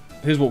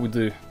 here's what we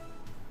do.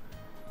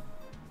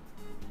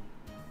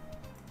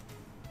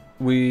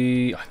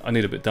 I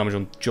need a bit of damage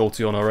on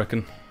Jolteon, I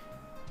reckon.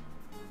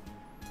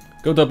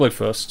 Go Doublade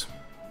first.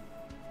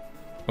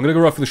 I'm gonna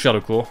go right for the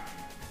Shadow Claw.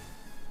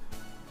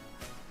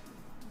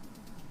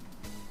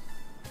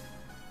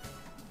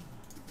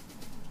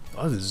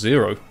 Oh, this is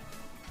 0.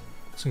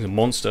 This thing's a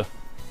monster.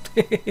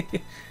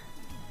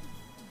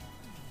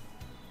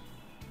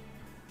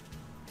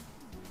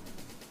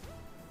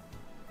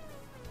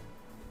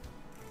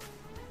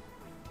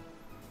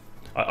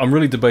 I'm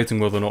really debating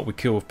whether or not we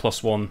kill with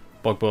 +1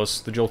 Bug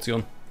Buzz, the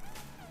Jolteon.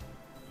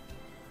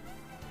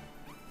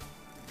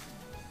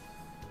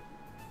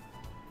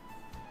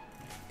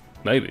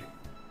 Maybe.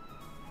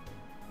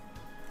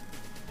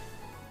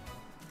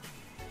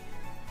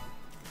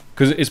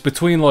 Because it's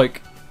between,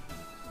 like...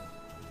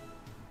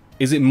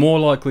 Is it more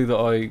likely that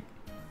I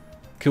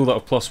kill that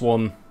with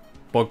 +1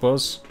 Bug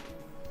Buzz?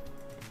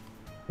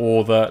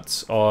 Or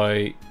that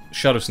I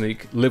Shadow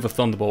Sneak, live a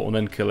Thunderbolt, and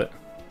then kill it?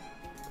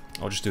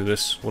 I'll just do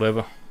this,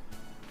 whatever.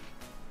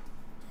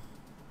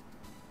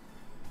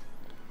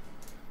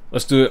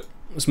 Let's do it.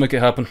 Let's make it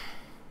happen.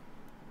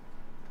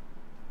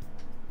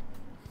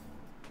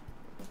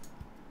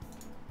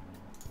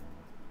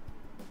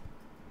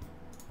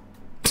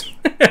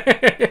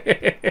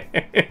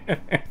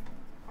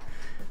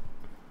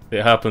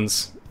 It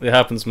happens. It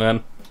happens,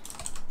 man.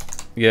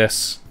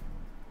 Yes.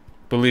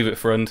 Believe it,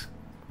 friend.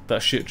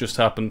 That shit just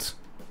happened.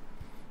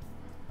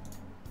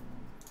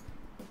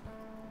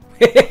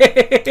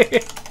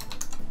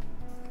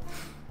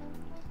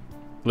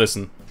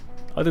 Listen,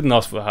 I didn't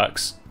ask for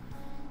hacks,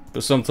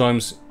 but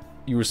sometimes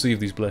you receive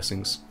these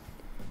blessings.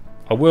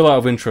 I will, out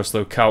of interest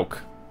though, calc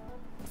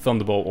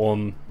Thunderbolt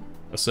on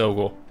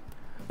Accelgor.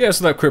 Yeah,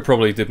 so that crit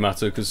probably did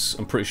matter, because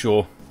I'm pretty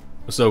sure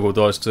Accelgor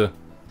dies to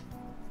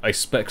a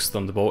Specs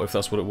Thunderbolt, if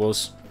that's what it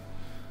was.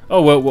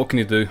 Oh well, what can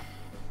you do?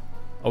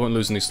 I won't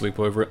lose any sleep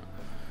over it.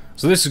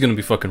 So this is going to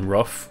be fucking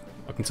rough.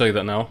 I can tell you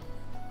that now.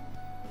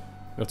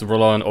 We have to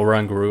rely on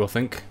Oranguru, I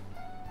think.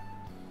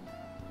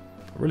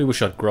 I really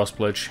wish I had Grass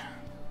Pledge.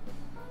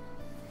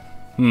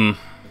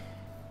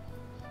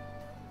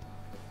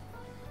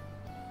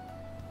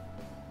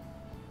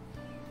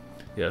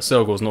 Yeah,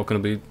 Accelgor's not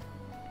going to be...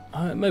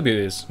 maybe it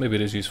is. Maybe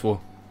it is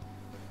useful.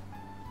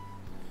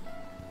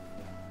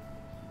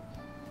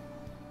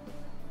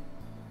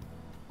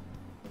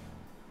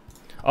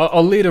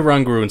 I'll lead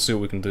Oranguru and see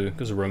what we can do,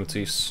 because of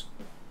Aromatisse.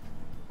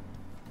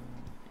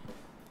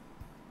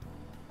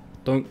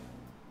 Don't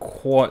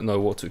quite know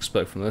what to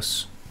expect from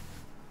this.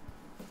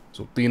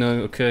 So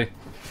Dino, okay.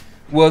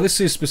 Well,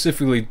 this is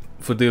specifically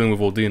for dealing with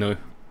Ordino.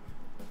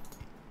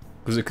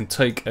 Because it can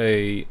take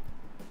a...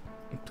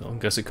 I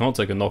guess it can't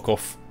take a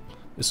knockoff.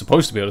 It's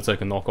supposed to be able to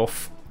take a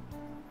knockoff.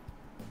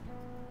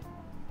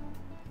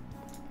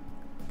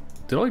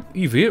 Did I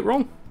EV it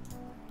wrong?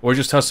 Or it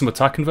just has some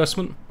attack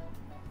investment?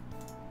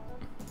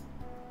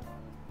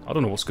 I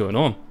don't know what's going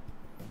on.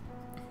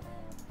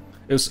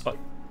 It was,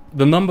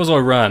 the numbers I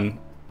ran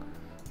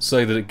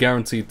say that it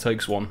guaranteed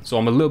takes one, so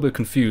I'm a little bit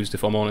confused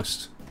if I'm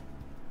honest.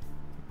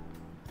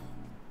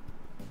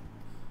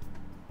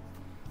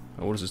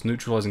 Oh, what is this?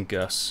 Neutralizing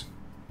gas.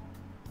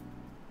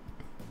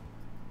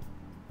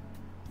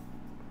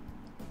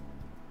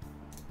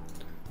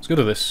 Let's go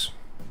to this.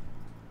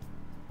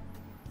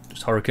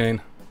 Just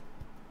Hurricane.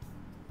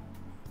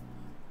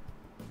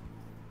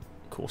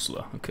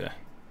 Corsola, okay.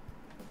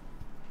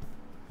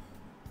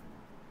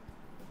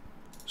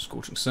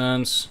 Scorching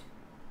Sands.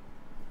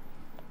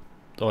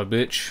 Die,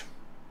 bitch.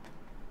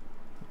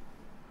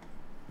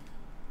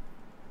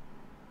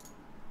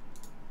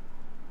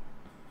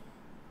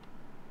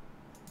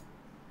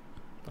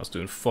 That's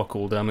doing fuck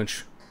all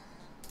damage.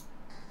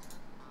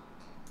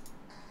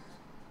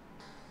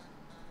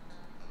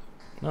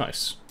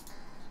 Nice.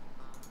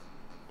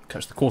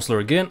 Catch the Corsola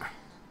again.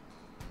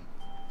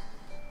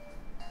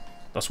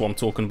 That's what I'm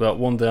talking about.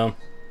 One down.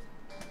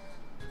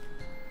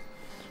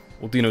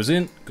 Ordino's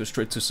in. Go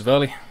straight to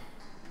Savali.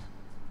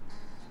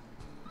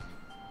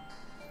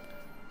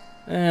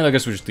 And I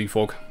guess we just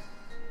defog.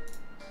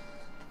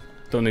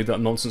 Don't need that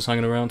nonsense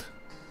hanging around.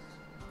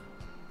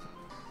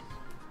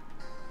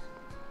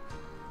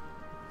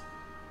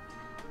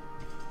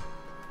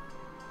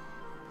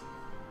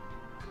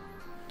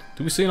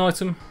 Do we see an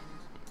item?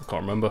 I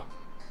can't remember.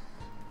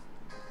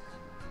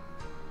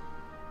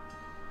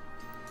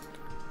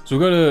 So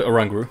we'll go to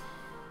Oranguru.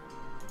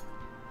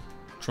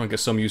 Try and get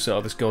some use out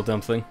of this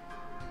goddamn thing.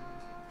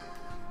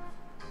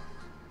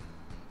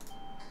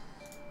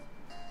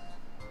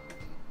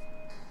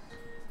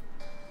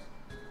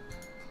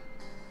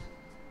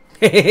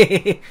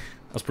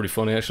 That's pretty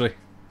funny, actually.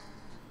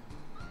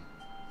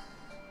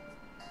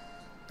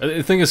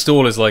 The thing is,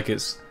 stall is like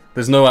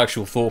there's no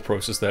actual thought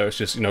process there. It's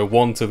just, you know,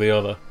 one to the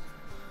other.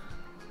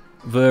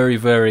 Very,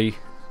 very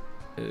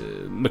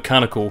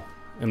mechanical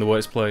in the way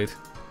it's played.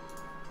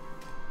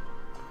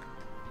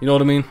 You know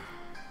what I mean?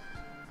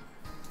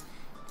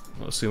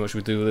 Let's see how much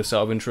we do with this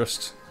out of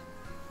interest.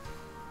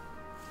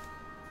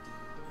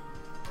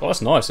 Oh,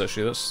 that's nice,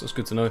 actually. That's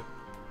good to know.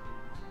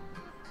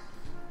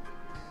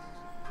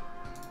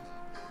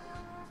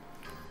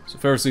 So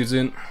Ferroseed's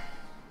in.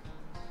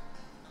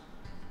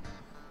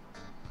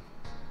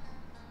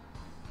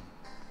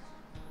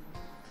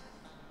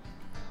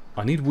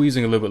 I need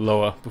Wheezing a little bit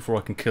lower before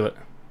I can kill it.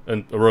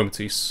 And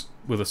Aromatisse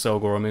with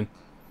Accelgor, I mean.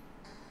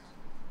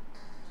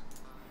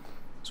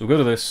 So we'll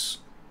go to this.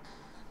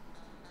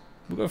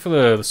 We'll go for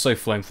the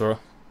safe flamethrower.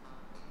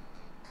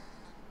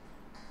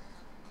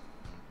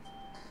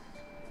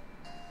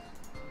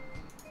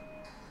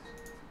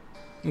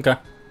 Okay.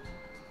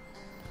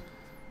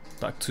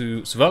 Back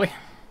to Savali.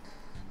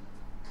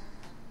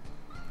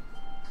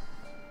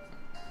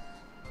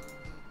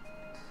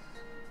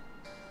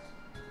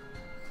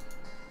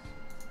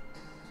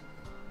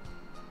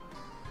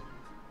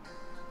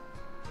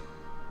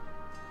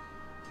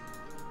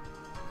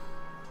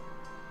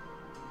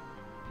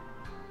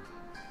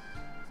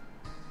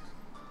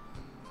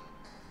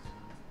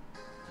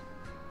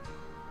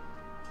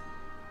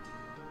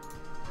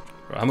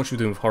 Right, how much are we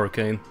doing with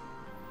Hurricane?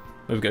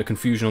 Maybe get a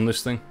confusion on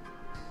this thing.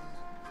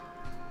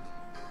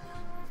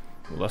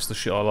 Well, that's the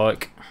shit I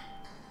like.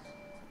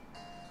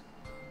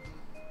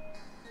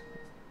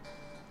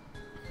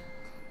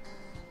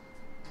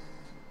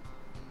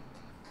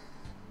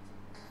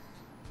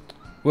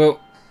 Well,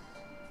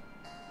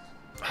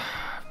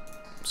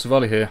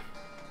 Savali here.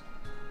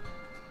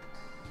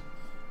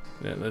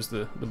 Yeah, there's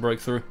the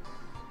breakthrough.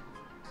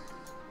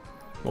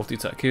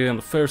 Multi-attack here on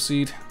the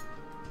Ferroseed.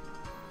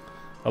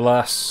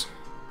 Alas.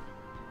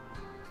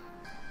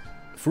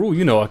 For all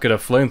you know, I could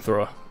have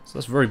Flamethrower. So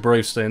that's very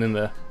brave staying in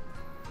there.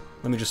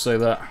 Let me just say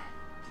that.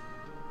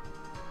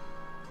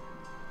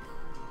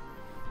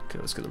 Okay,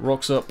 let's get the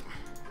rocks up.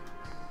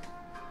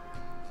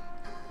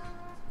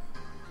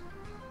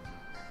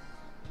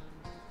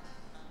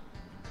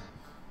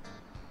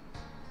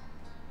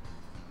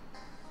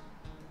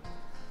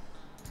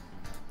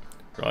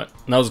 Right,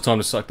 now's the time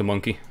to sack the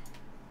monkey.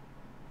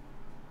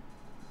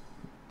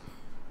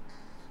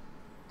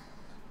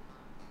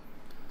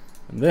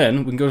 And then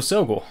we can go to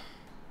Accelgor.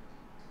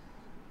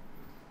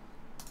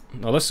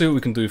 Now let's see what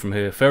we can do from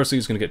here. Ferrocy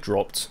is going to get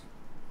dropped.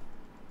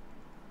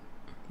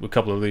 With a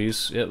couple of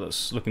these. Yeah,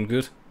 that's looking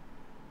good.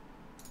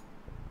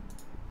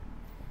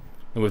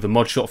 And with the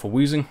mod shot for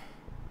wheezing.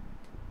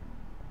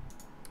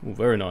 Oh,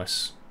 very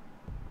nice.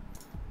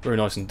 Very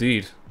nice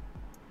indeed.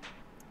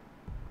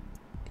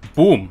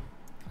 Boom!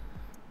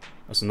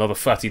 That's another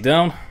fatty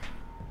down.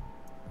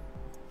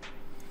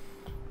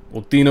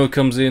 Ordino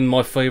comes in,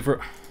 my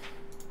favourite.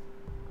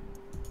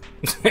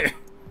 That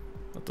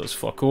does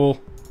fuck all.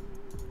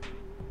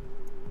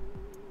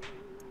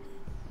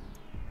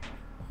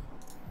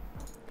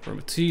 For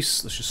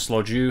Matisse, let's just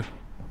sludge you.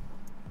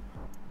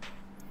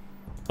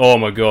 Oh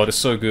my god, it's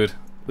so good.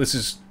 This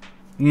is...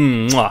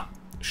 mwah!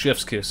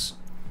 Chef's kiss.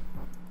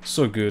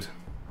 So good.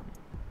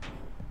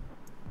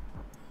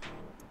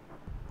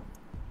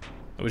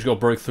 We just got to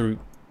break through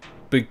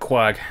Big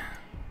Quag.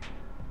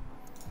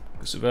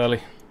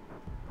 Valley.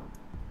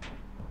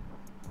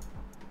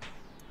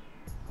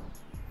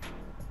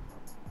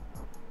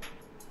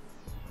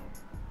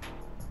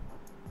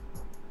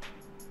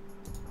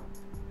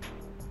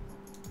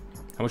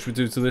 How much we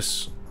do to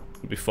this?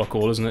 It'd be fuck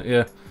all, isn't it?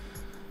 Yeah.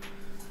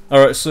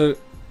 Alright, so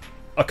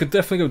I could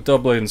definitely go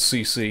double A and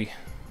CC.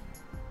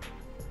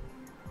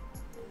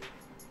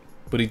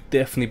 But he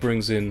definitely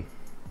brings in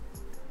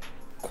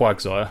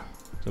Quagsire.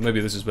 So maybe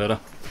this is better.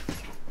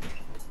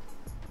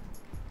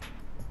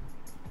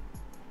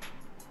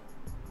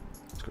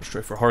 Let's go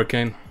straight for a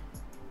Hurricane.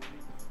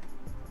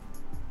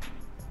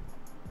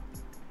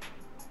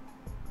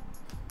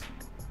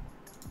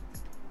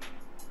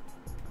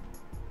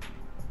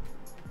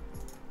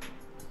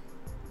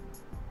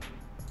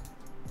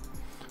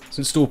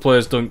 Since stall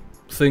players don't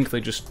think,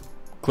 they just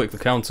click the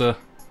counter.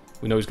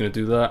 We know he's going to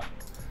do that.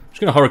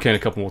 Just going to Hurricane a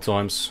couple more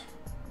times.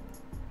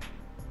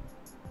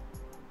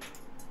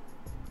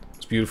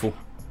 It's beautiful.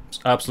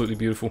 It's absolutely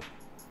beautiful.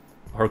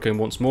 Hurricane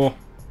once more.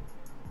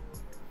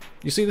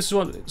 You see, this is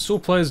what stall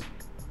players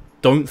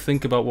don't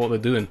think about what they're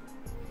doing.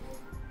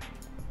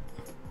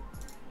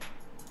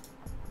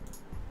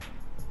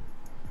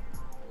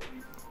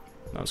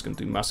 Now it's going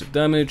to do massive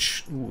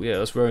damage. Ooh, yeah,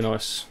 that's very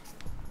nice.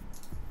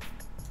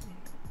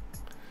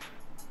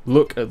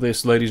 Look at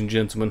this, ladies and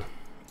gentlemen.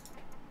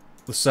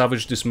 The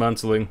savage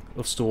dismantling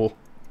of stall.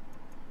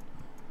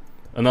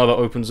 And now that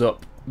opens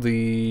up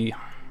the...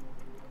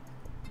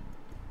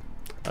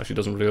 Actually,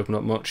 doesn't really open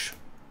up much.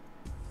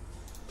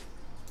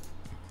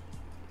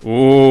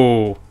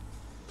 Ooh!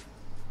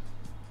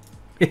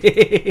 Let's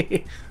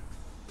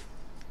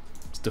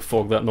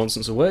defog that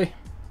nonsense away.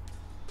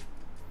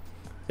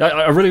 Yeah,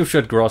 I really wish I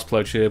had Grass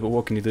Pledge here, but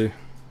what can you do?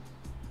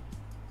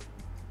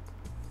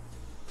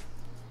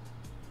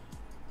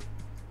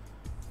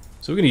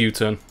 So we're going to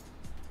U-turn.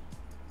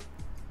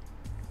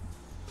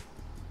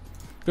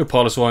 Go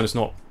Piloswine, it's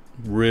not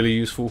really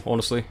useful,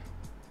 honestly.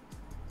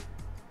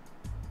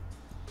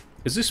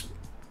 Is this...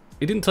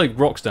 He didn't take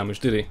rocks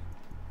damage, did he?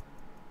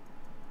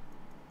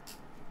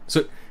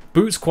 So,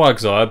 Boots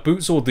Quagsire,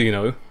 Boots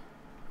Ordino.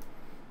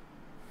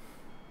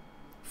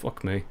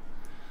 Fuck me.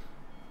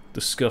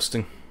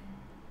 Disgusting.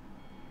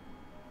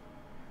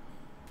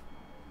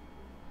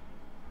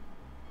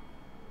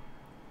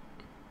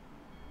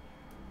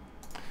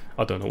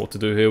 I don't know what to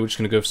do here. We're just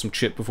going to go for some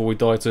chip before we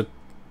die to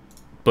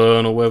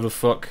burn or whatever the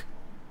fuck.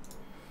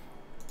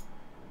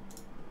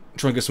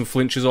 Try and get some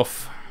flinches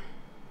off.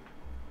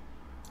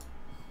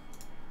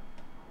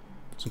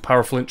 Some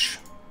power flinch.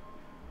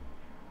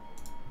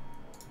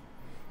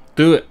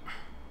 Do it.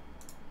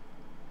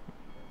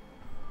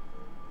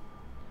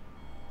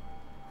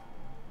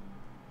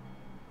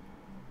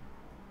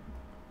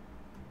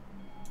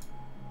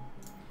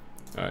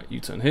 Alright,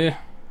 U-turn here.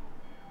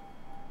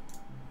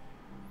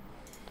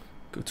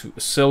 Go to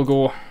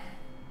Accelgor.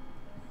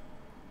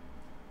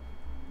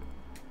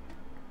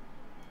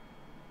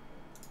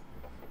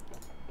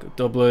 Go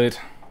Doublade.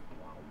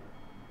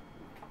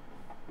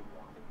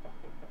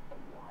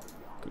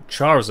 Go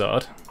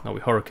Charizard. Now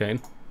we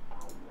Hurricane.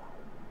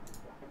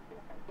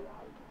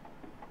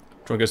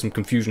 Try and get some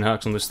confusion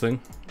hacks on this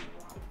thing.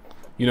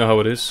 You know how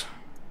it is.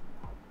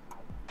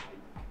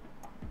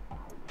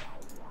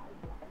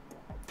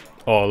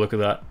 Oh, look at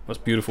that. That's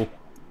beautiful.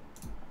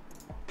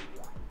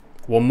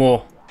 One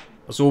more.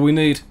 That's all we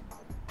need.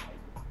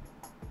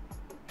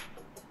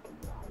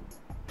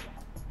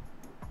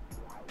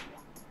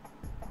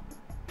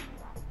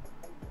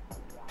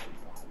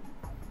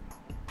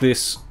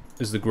 This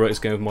is the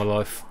greatest game of my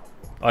life.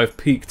 I've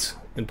peaked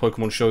in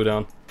Pokemon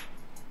Showdown.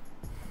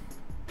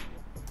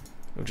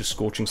 I'm just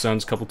Scorching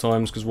Sands a couple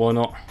times, because why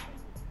not?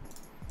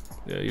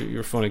 Yeah,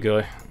 you're a funny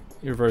guy.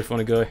 You're a very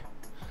funny guy.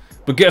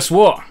 But guess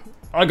what?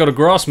 I got a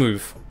grass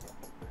move.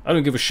 I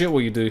don't give a shit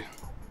what you do.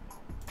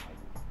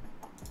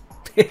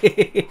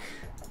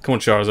 Come on,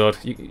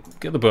 Charizard. You,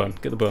 get the burn.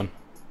 Get the burn.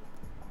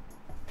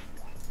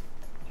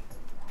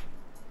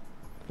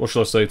 What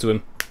shall I say to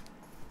him?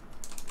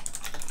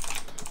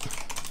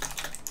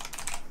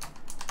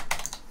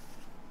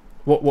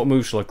 What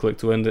move shall I click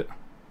to end it?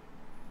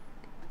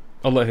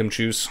 I'll let him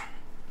choose.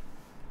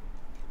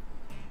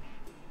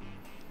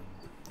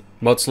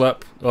 Mud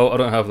Slap. Oh, I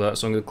don't have that,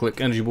 so I'm going to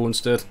click Energy Ball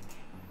instead.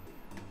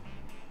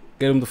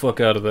 Get him the fuck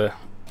out of there.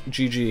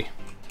 GG.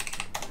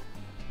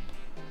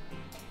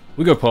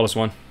 We go Police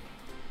one.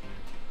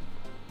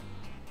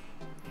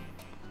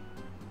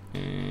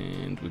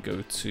 And we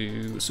go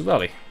to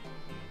Savali.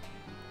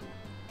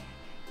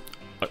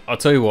 I'll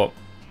tell you what,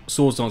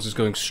 Swords Dance is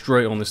going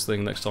straight on this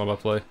thing next time I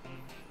play.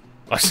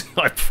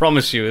 I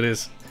promise you it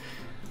is.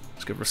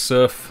 Let's go for a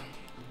Surf.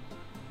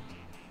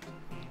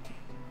 A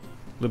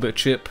little bit of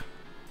Chip.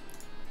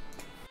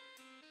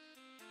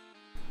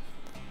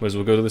 May as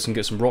well go to this and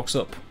get some rocks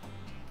up.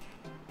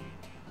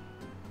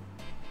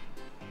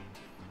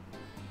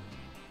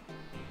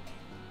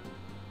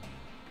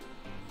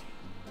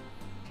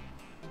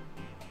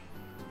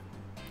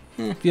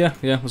 Yeah,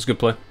 that's a good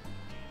play.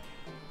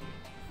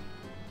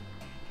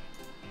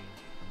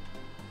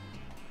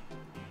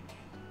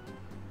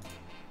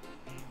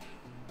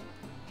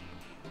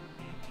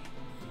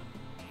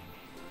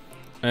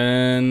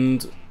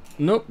 And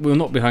nope, we'll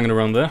not be hanging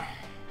around there.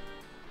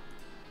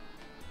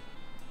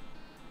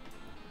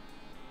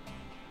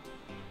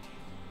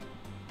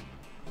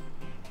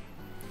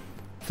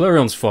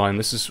 Flareon's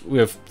fine. We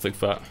have Thick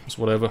Fat. It's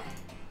whatever.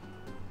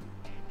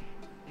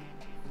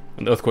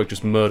 And Earthquake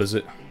just murders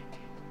it.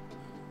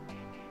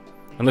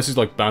 Unless he's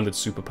like banded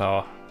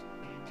superpower.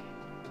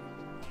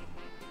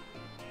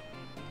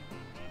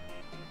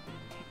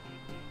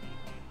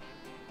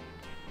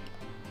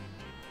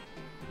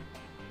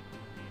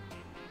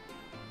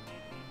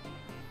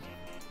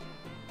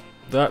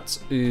 That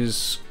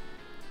is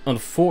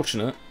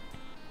unfortunate,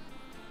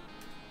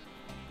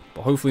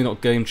 but hopefully not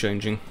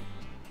game-changing.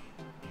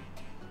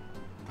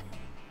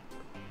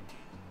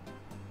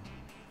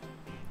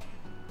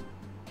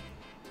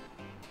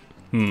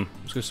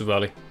 Let's go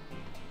Savali.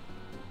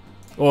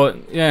 Or,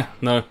 yeah,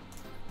 no.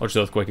 I'll just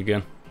Earthquake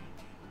again.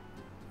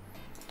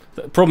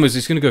 The problem is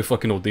he's going to go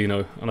fucking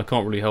Ordino, and I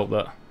can't really help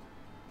that.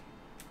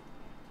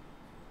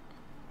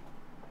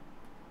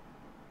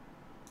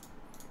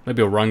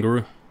 Maybe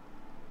Oranguru.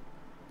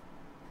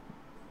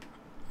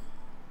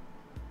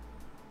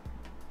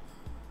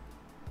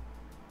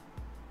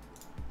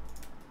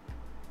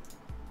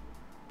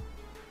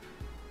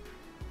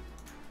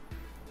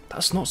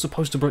 That's not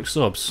supposed to break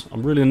subs.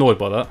 I'm really annoyed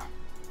by that.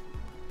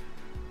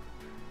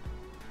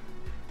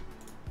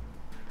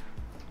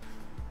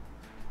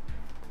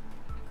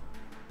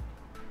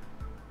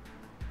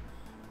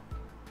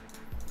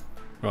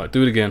 Right,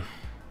 do it again.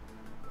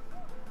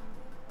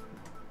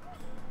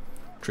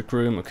 Trick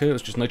Room, okay,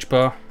 that's just Nature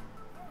Power.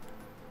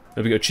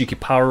 Maybe get a cheeky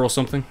Power or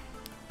something.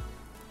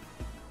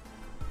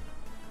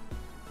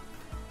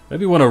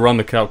 Maybe when I run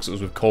the calcs it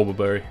was with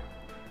Colberberry.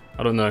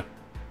 I don't know.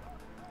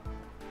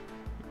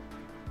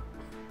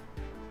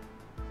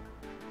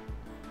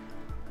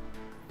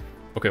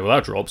 Okay, well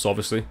that drops,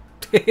 obviously.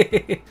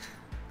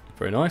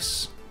 Very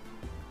nice.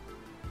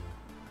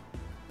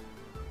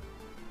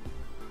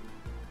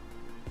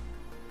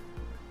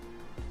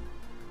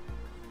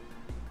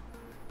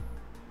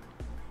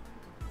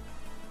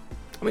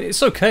 I mean,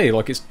 it's okay,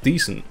 like, it's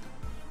decent.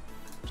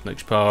 It's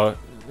Nature Power.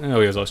 Oh,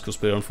 he has Icicle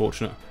Spear,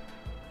 unfortunate.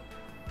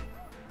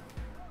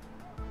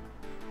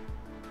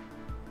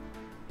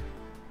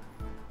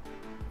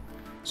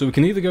 So we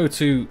can either go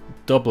to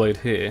Doublade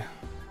here,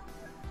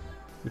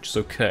 which is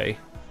okay.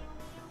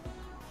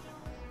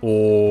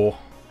 Or...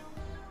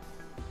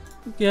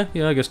 Yeah,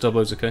 I guess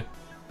Doublade's okay.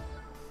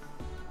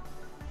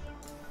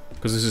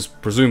 Because this is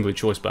presumably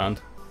Choice Band.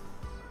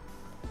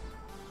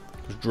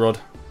 Just Drud.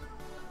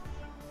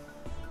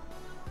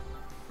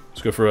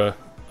 Let's go for a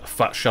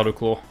fat Shadow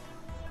Claw.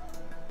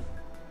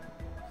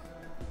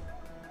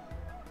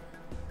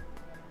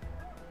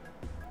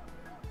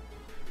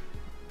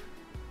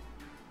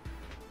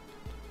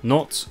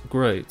 Not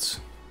great.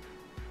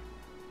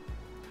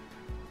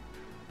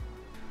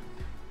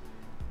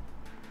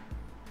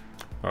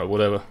 Alright,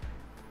 whatever.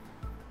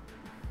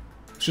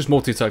 Let's just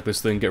multi-attack this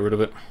thing, get rid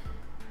of it.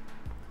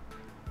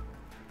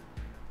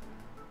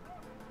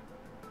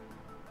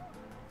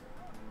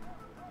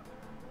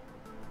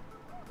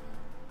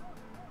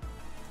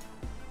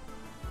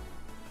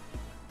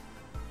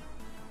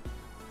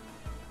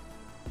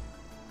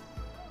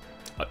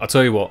 I'll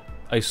tell you what,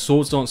 a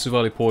Swords Dance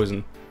Savali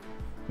Poison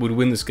would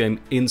win this game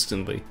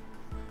instantly.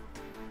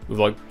 With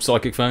like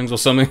Psychic Fangs or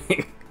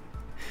something.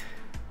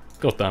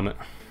 God damn it.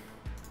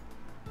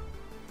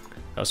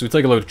 So we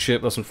take a load of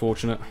Chip, that's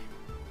unfortunate.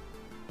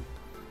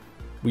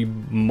 We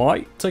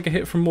might take a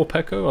hit from more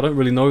Pekko, I don't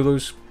really know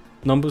those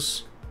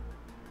numbers.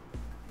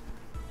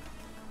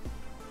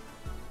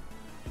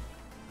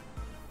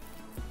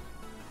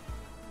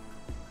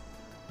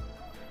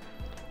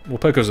 Well,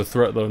 Pekko's a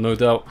threat though, no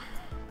doubt.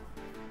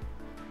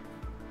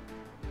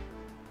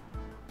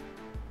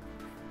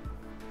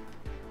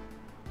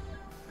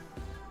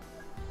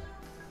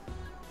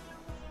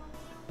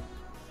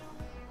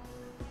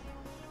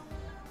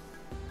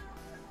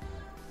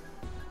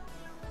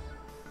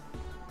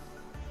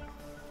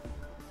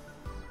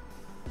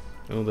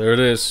 Oh, there it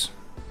is.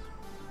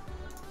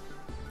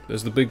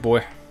 There's the big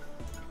boy.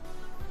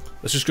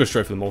 Let's just go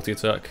straight for the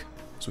multi-attack.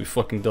 So we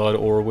fucking died at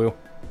Aura Wheel.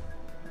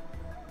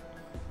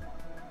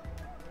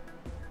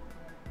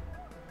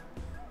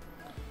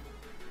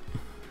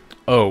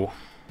 Oh.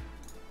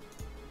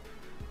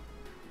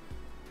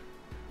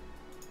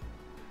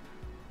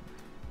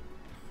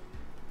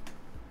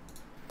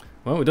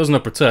 Well, it doesn't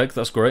have Protect,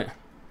 that's great.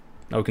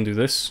 Now we can do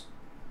this.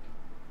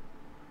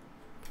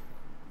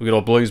 We get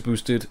our Blaze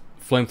boosted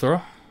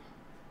Flamethrower.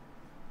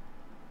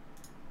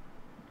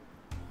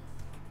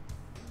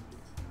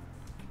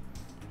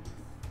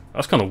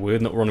 That's kind of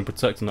weird not running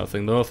Protect on that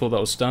thing though, I thought that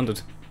was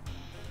standard.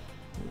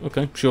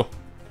 Okay, sure.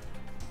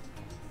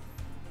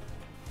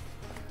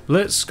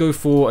 Let's go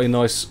for a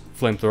nice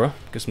Flamethrower,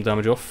 get some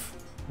damage off.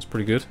 That's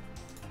pretty good.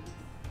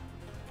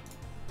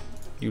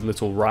 You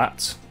little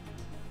rat.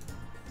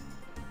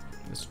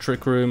 There's a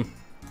Trick Room.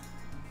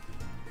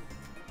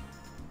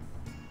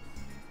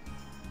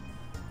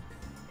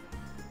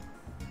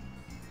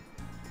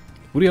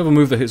 Would he have a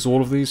move that hits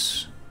all of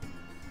these?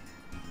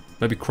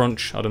 Maybe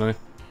Crunch, I don't know.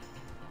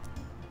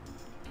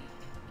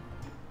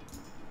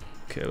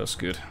 Okay, that's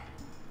good.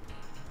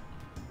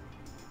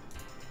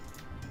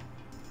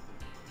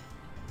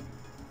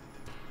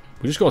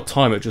 We just gotta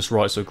time it just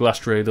right so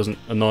Glastrier doesn't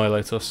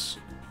annihilate us.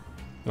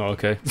 Oh,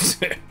 okay.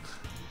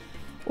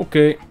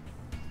 Okay.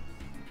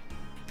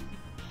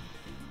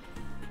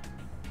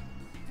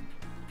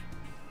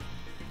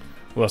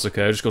 Well, that's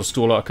okay, I just gotta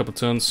stall out a couple of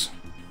turns.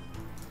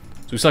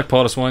 So we sack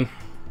Pyrotoz.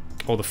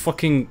 Oh, the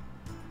fucking...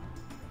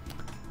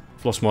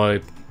 I've lost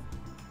my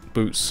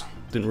boots.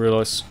 Didn't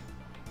realise.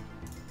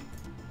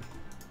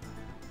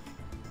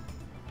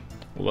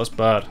 Well, that's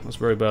bad. That's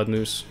very bad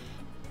news.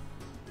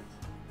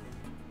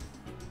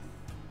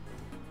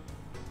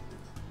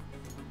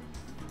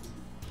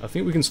 I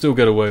think we can still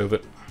get away with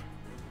it.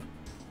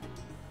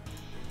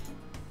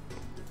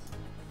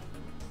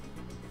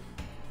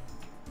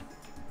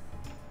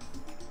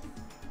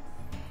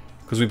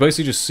 Because we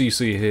basically just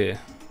CC here.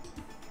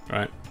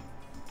 Right.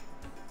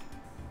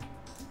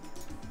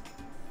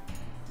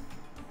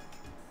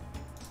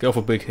 Go for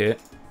a big hit.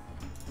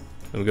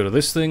 Then we go to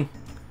this thing.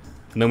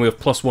 And then we have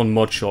 +1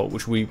 Mud Shot,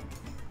 which we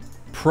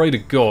pray to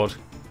God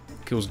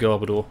kills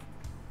Garbodor.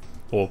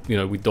 Or, you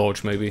know, we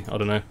dodge maybe. I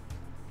don't know.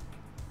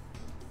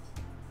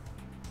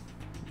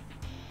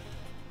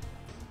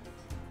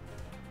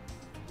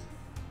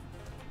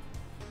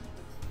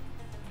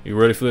 You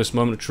ready for this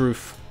moment of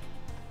truth?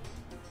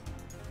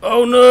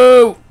 Oh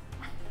no!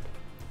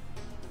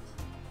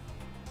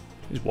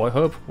 He's White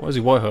Herb? Why is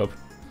he White Herb?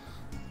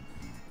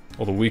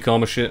 All the weak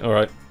armor shit?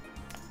 Alright.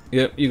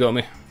 Yep, you got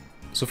me.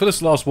 So for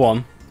this last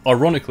one,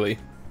 ironically,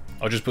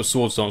 I just put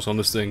Sword Stance on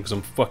this thing because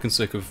I'm fucking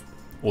sick of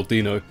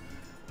Ordino.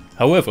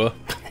 However,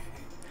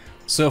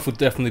 Surf would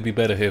definitely be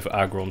better here for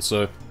Aggron,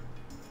 so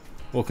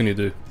what can you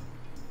do?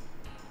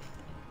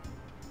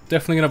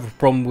 Definitely gonna have a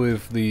problem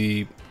with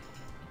the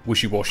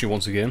Wishy-Washy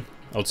once again,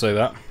 I would say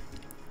that.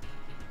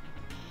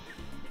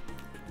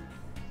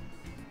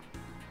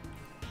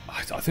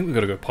 I think we've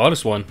got to go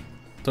Pyrotoz. Don't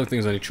think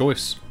there's any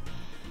choice.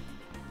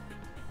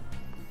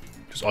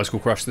 Just Icicle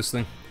Crash this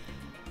thing.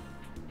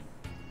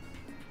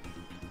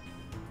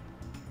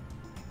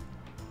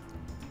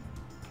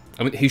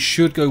 I mean, he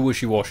should go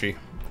Wishy-Washy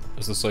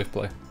as the safe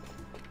play.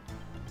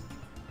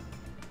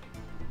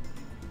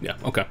 Yeah,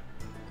 okay.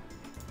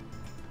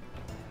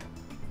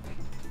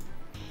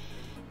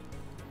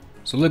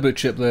 So a little bit of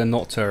chip there,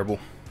 not terrible.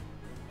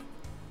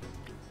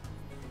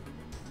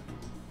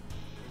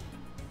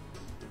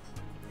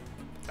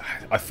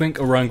 I think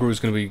Oranguru is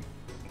going to be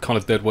kind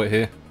of dead weight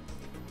here.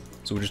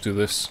 So we'll just do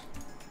this.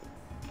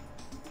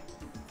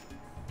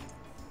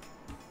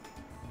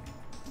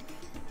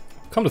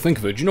 Come to think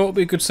of it, do you know what would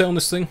be a good set on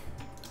this thing?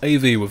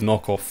 AV with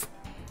knockoff.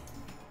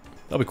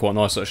 That'd be quite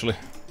nice actually.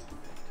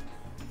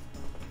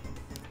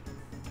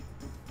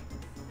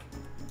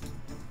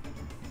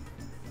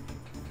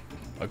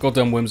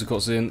 Goddamn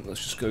Whimsicott's in.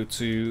 Let's just go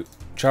to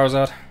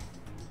Charizard.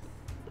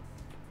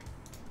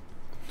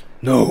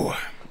 No!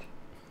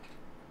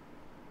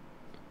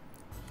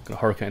 Got a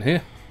Hurricane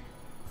here.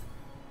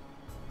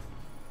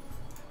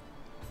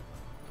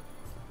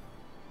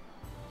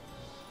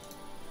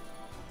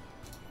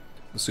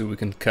 Let's see what we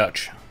can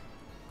catch.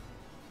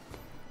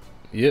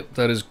 Yep,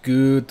 that is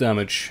good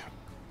damage.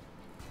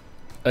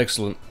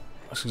 Excellent.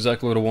 That's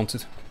exactly what I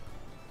wanted.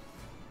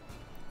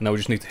 Now we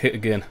just need to hit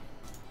again.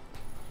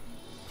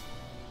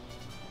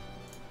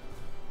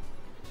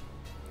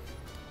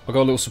 I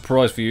got a little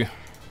surprise for you.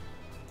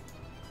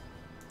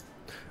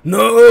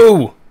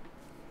 No!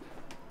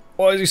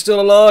 Why is he still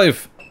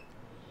alive?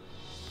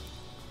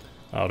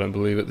 I don't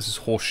believe it. This is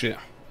horseshit.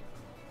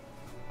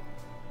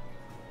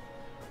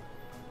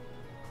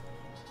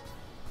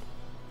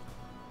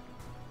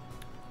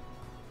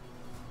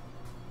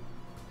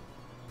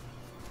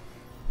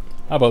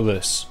 How about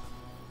this?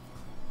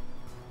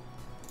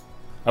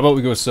 How about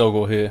we go with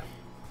Accelgor here?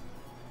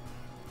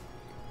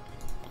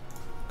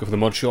 Go for the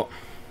Mud Shot.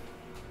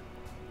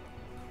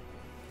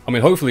 I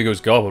mean, hopefully he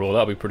goes Garbodor,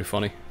 that'd be pretty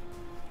funny.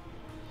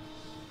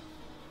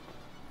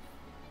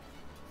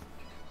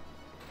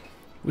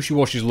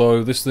 Wishy-washy's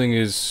low. This thing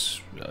is...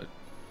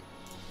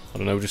 I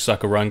don't know, just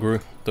sack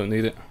Oranguru. Don't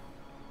need it.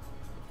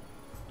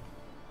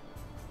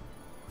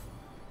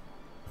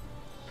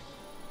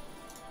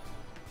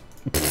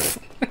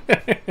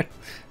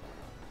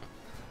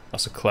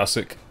 That's a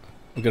classic.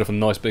 We'll get off a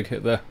nice big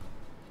hit there.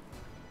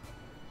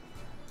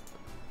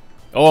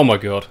 Oh my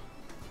god.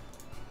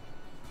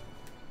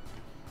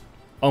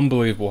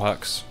 Unbelievable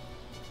hacks.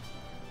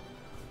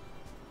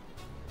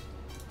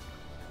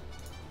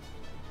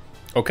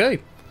 Okay.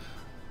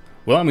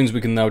 Well, that means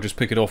we can now just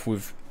pick it off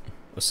with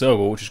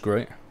Accelgor, which is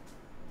great.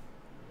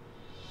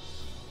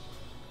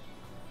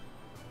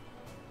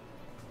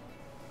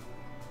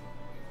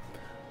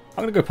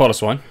 I'm gonna go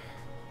Pyrotoz.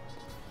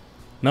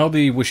 Now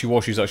the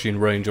Wishy-Washy is actually in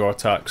range of our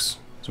attacks,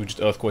 so we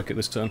just Earthquake it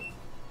this turn.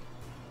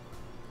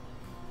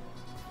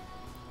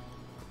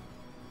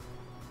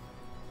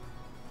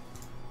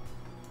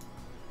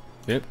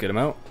 Yep, get him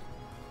out.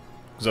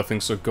 Because that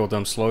thing's so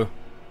goddamn slow.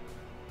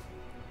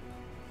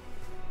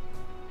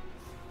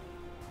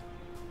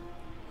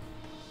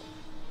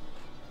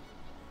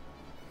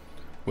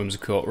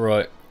 Whimsicott,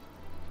 right.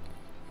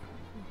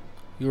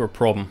 You're a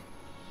problem.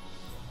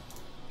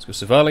 Let's go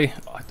Savali.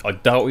 I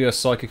doubt we are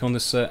Psychic on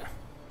this set,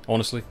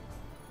 honestly.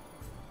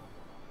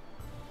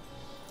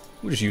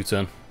 We'll just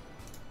U-turn.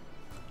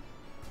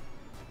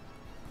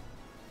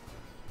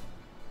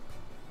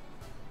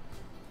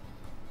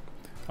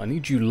 I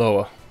need you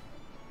lower.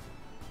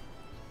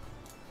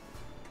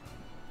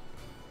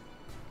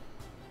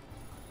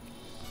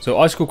 So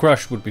Icicle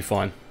Crash would be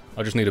fine.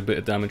 I just need a bit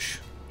of damage.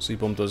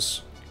 C-Bomb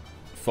does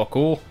fuck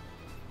all.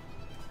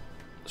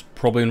 It's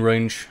probably in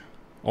range,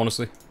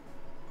 honestly.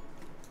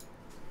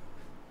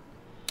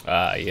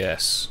 Ah,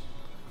 yes.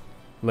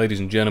 Ladies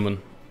and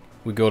gentlemen,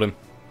 we got him.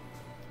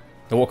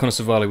 Now what kind of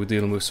Savali we're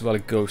dealing with?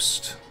 Savali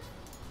Ghost.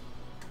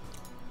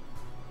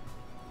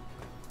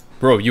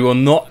 Bro, you are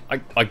not...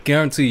 I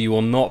guarantee you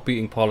are not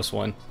beating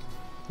Pyrotoz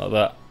like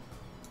that.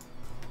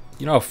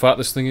 You know how fat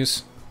this thing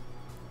is?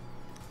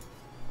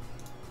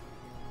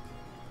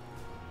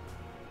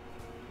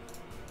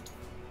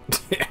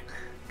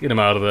 Get him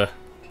out of there.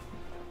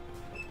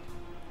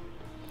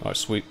 Alright,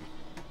 sweet.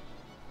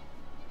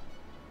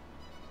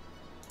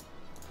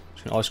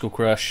 Icicle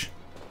Crash.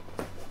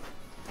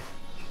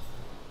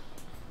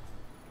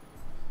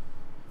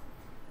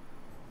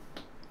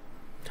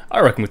 I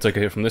reckon we take a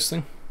hit from this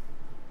thing.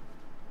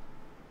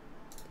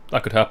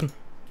 That could happen.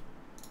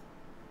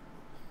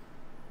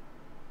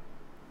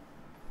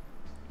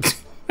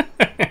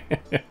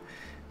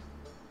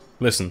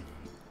 Listen,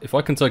 if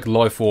I can take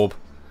Life Orb,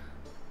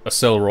 a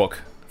Cell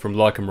Rock from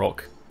Lycan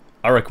Rock,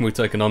 I reckon we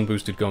take an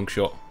unboosted Gunk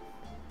Shot.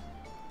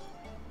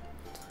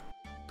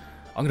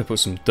 I'm gonna put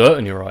some dirt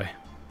in your eye.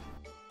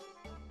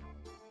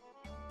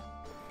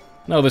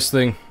 Now this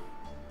thing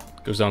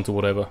goes down to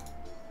whatever.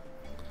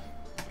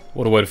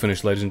 What a way to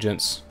finish, ladies and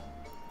gents.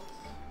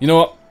 You know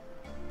what?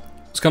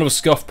 It's kind of a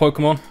scuffed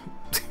Pokemon.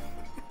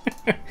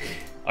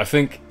 I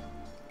think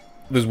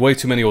there's way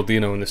too many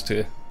Ordino in this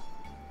tier.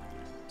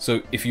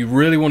 So if you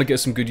really want to get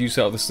some good use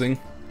out of this thing,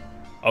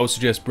 I would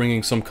suggest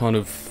bringing some kind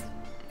of...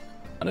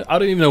 I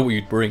don't even know what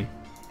you'd bring.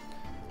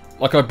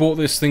 Like, I bought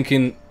this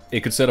thinking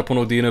it could set up on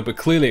Ordino, but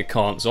clearly it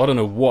can't, so I don't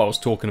know what I was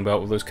talking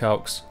about with those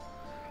calcs.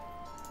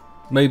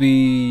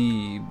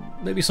 Maybe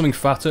something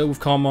fatter with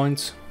Calm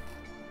Mind?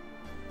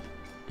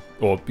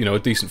 Or, you know, a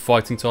decent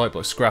fighting type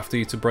like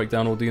Scrafty to break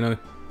down Ordino.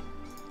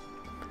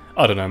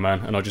 I don't know,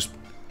 man, and I just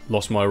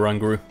lost my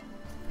Oranguru.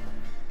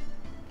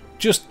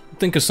 Just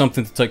think of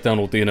something to take down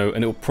Ordino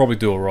and it'll probably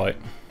do alright.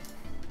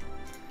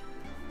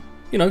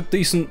 You know,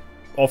 decent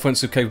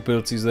offensive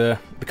capabilities there.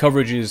 The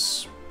coverage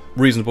is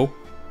reasonable.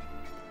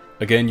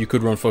 Again, you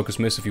could run Focus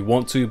Miss if you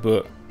want to,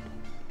 but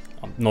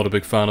I'm not a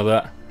big fan of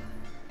that.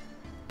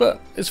 But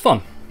it's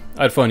fun.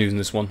 I had fun using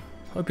this one.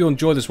 Hope you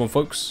enjoyed this one,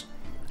 folks,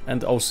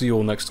 and I'll see you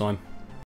all next time.